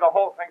tell you, the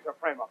whole thing's a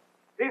frame-up.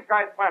 These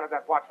guys planted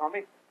that watch on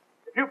me.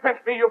 If you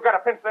pinch me, you've got to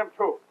pinch them,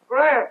 too.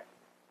 Grant!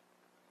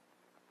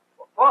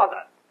 Well,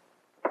 Father!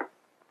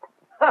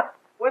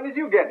 When did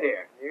you get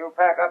here? You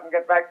pack up and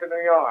get back to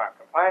New York.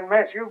 A fine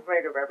mess you've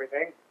made of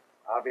everything.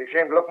 I'll be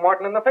ashamed to look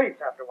Morton in the face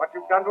after what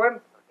you've done to him.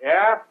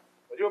 Yeah?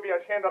 But you'll be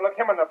ashamed to look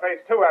him in the face,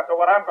 too, after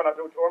what I'm going to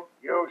do to him.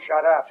 You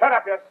shut up. Shut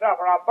up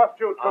yourself, or I'll bust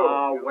you, too.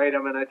 Oh, wait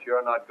a minute.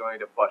 You're not going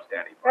to bust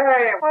anybody.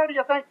 Hey, where do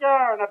you think you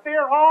are? In a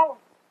beer hall?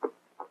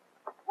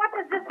 What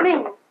does this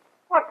mean?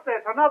 What's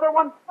this, another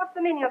one? What's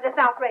the meaning of this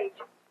outrage?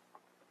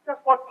 Just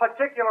what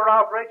particular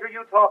outrage are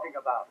you talking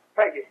about?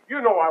 Peggy,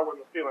 you know I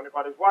wouldn't steal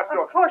anybody's watch,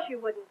 don't Of course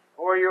you wouldn't.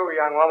 Who are you,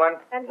 young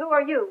woman? And who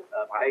are you?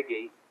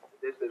 Peggy,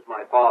 this is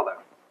my father.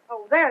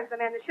 Oh, there's the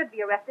man that should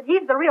be arrested.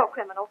 He's the real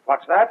criminal.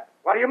 What's that?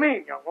 What do you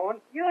mean, young woman?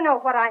 You know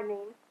what I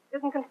mean.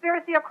 Isn't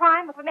conspiracy a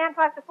crime? If a man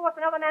tries to force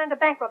another man into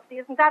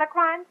bankruptcy, isn't that a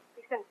crime?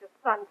 He sends his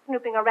son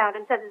snooping around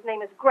and says his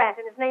name is Grant,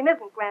 and his name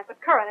isn't Grant,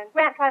 but Curran, and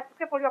Grant tries to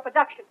cripple your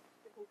production.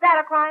 Isn't that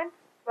a crime?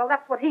 Well,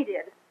 that's what he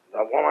did.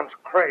 The woman's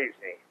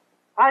crazy.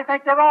 I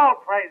think they're all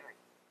crazy.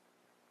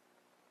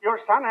 Your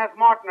son has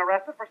Martin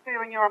arrested for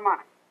stealing your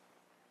money.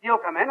 You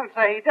come in and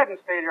say he didn't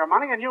steal your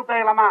money, and you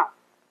bail him out.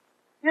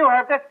 You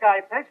have this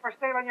guy picked for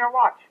stealing your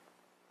watch.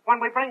 When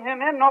we bring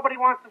him in, nobody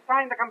wants to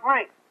sign the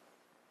complaint.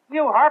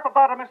 You harp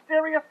about a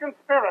mysterious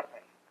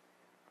conspiracy.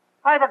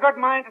 I have a good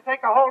mind to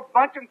take the whole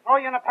bunch and throw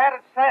you in a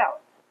padded cell.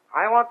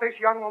 I want this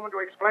young woman to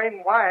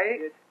explain why.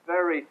 It's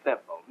very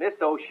simple. Miss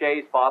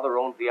O'Shea's father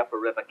owns the Upper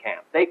River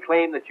camp. They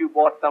claim that you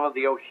bought some of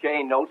the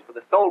O'Shea notes for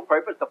the sole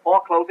purpose of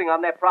foreclosing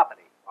on their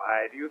property.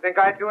 Why, do you think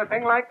I'd do a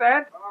thing like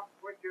that?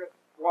 Quit your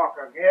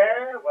squawking.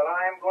 Yeah? Well,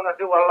 I'm going to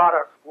do a lot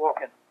of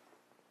squawking.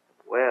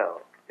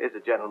 Well, here's a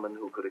gentleman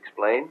who could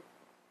explain.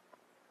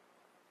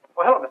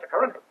 Well, hello, Mr.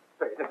 Curran.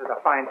 Say, this is a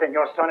fine thing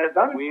your son has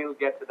done. We'll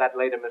get to that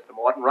later, Mr.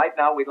 Morton. Right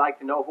now, we'd like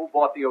to know who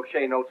bought the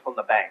O'Shea notes from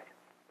the bank.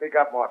 Speak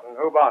up, Morton.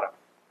 Who bought them?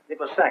 It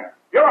was Sanger.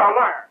 You're a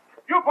liar.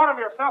 You bought them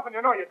yourself, and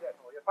you know you did.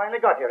 Oh, you finally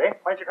got here, eh?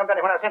 Why didn't you come down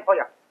here when I sent for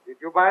you? Did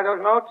you buy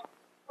those notes?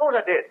 Oh,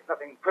 I did.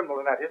 Nothing criminal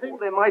in that, is it? Well,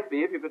 there might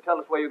be if you could tell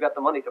us where you got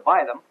the money to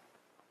buy them.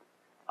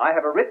 I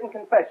have a written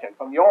confession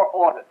from your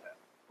auditor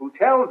who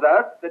tells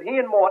us that he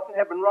and Morton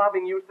have been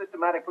robbing you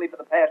systematically for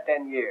the past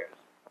 10 years.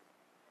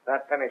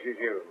 That finishes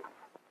you.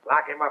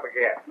 Lock him up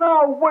again.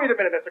 No, wait a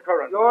minute, Mr.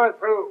 Curran. You're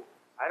through.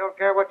 I don't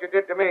care what you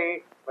did to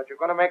me, but you're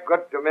going to make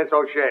good to Miss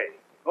O'Shea.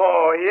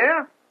 Oh,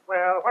 yeah?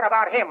 Well, what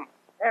about him?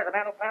 There's the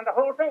man who planned the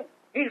whole thing.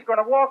 He's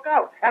going to walk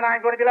out, and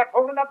I'm going to be left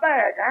holding the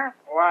bag, huh?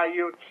 Why,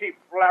 you cheap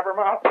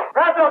blabbermouth.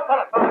 Grab those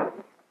fellas.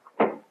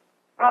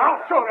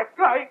 I'll show this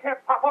guy he can't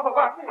pop up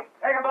about me.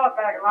 Take them both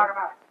back and lock them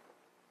out.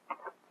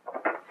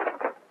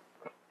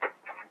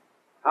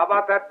 How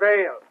about that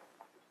bail?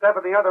 Step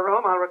in the other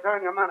room, I'll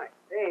return your money.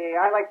 Hey,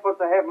 I like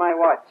to have my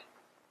watch.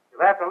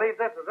 You'll have to leave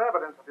this as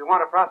evidence if you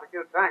want to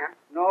prosecute Sanger.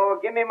 No,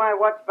 give me my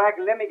watch back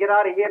and let me get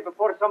out of here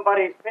before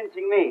somebody's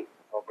pinching me.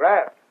 Oh,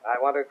 Grant,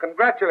 I want to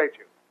congratulate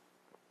you.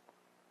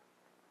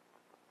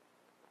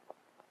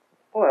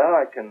 Well,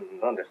 I can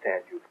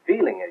understand you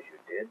feeling as you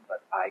did,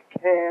 but I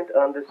can't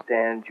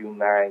understand you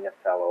marrying a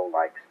fellow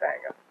like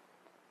Sanger.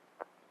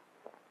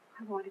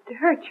 I wanted to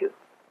hurt you.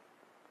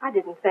 I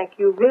didn't think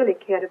you really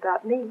cared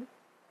about me.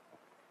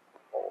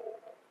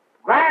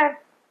 Grant!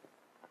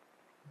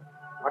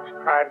 What you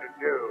trying to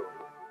do?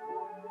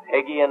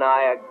 Peggy and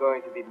I are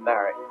going to be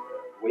married.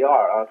 We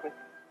are, aren't we?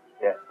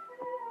 Yes.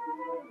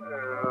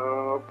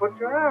 Put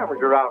your arms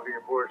around her,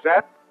 you poor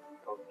sap.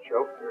 Don't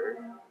choke her.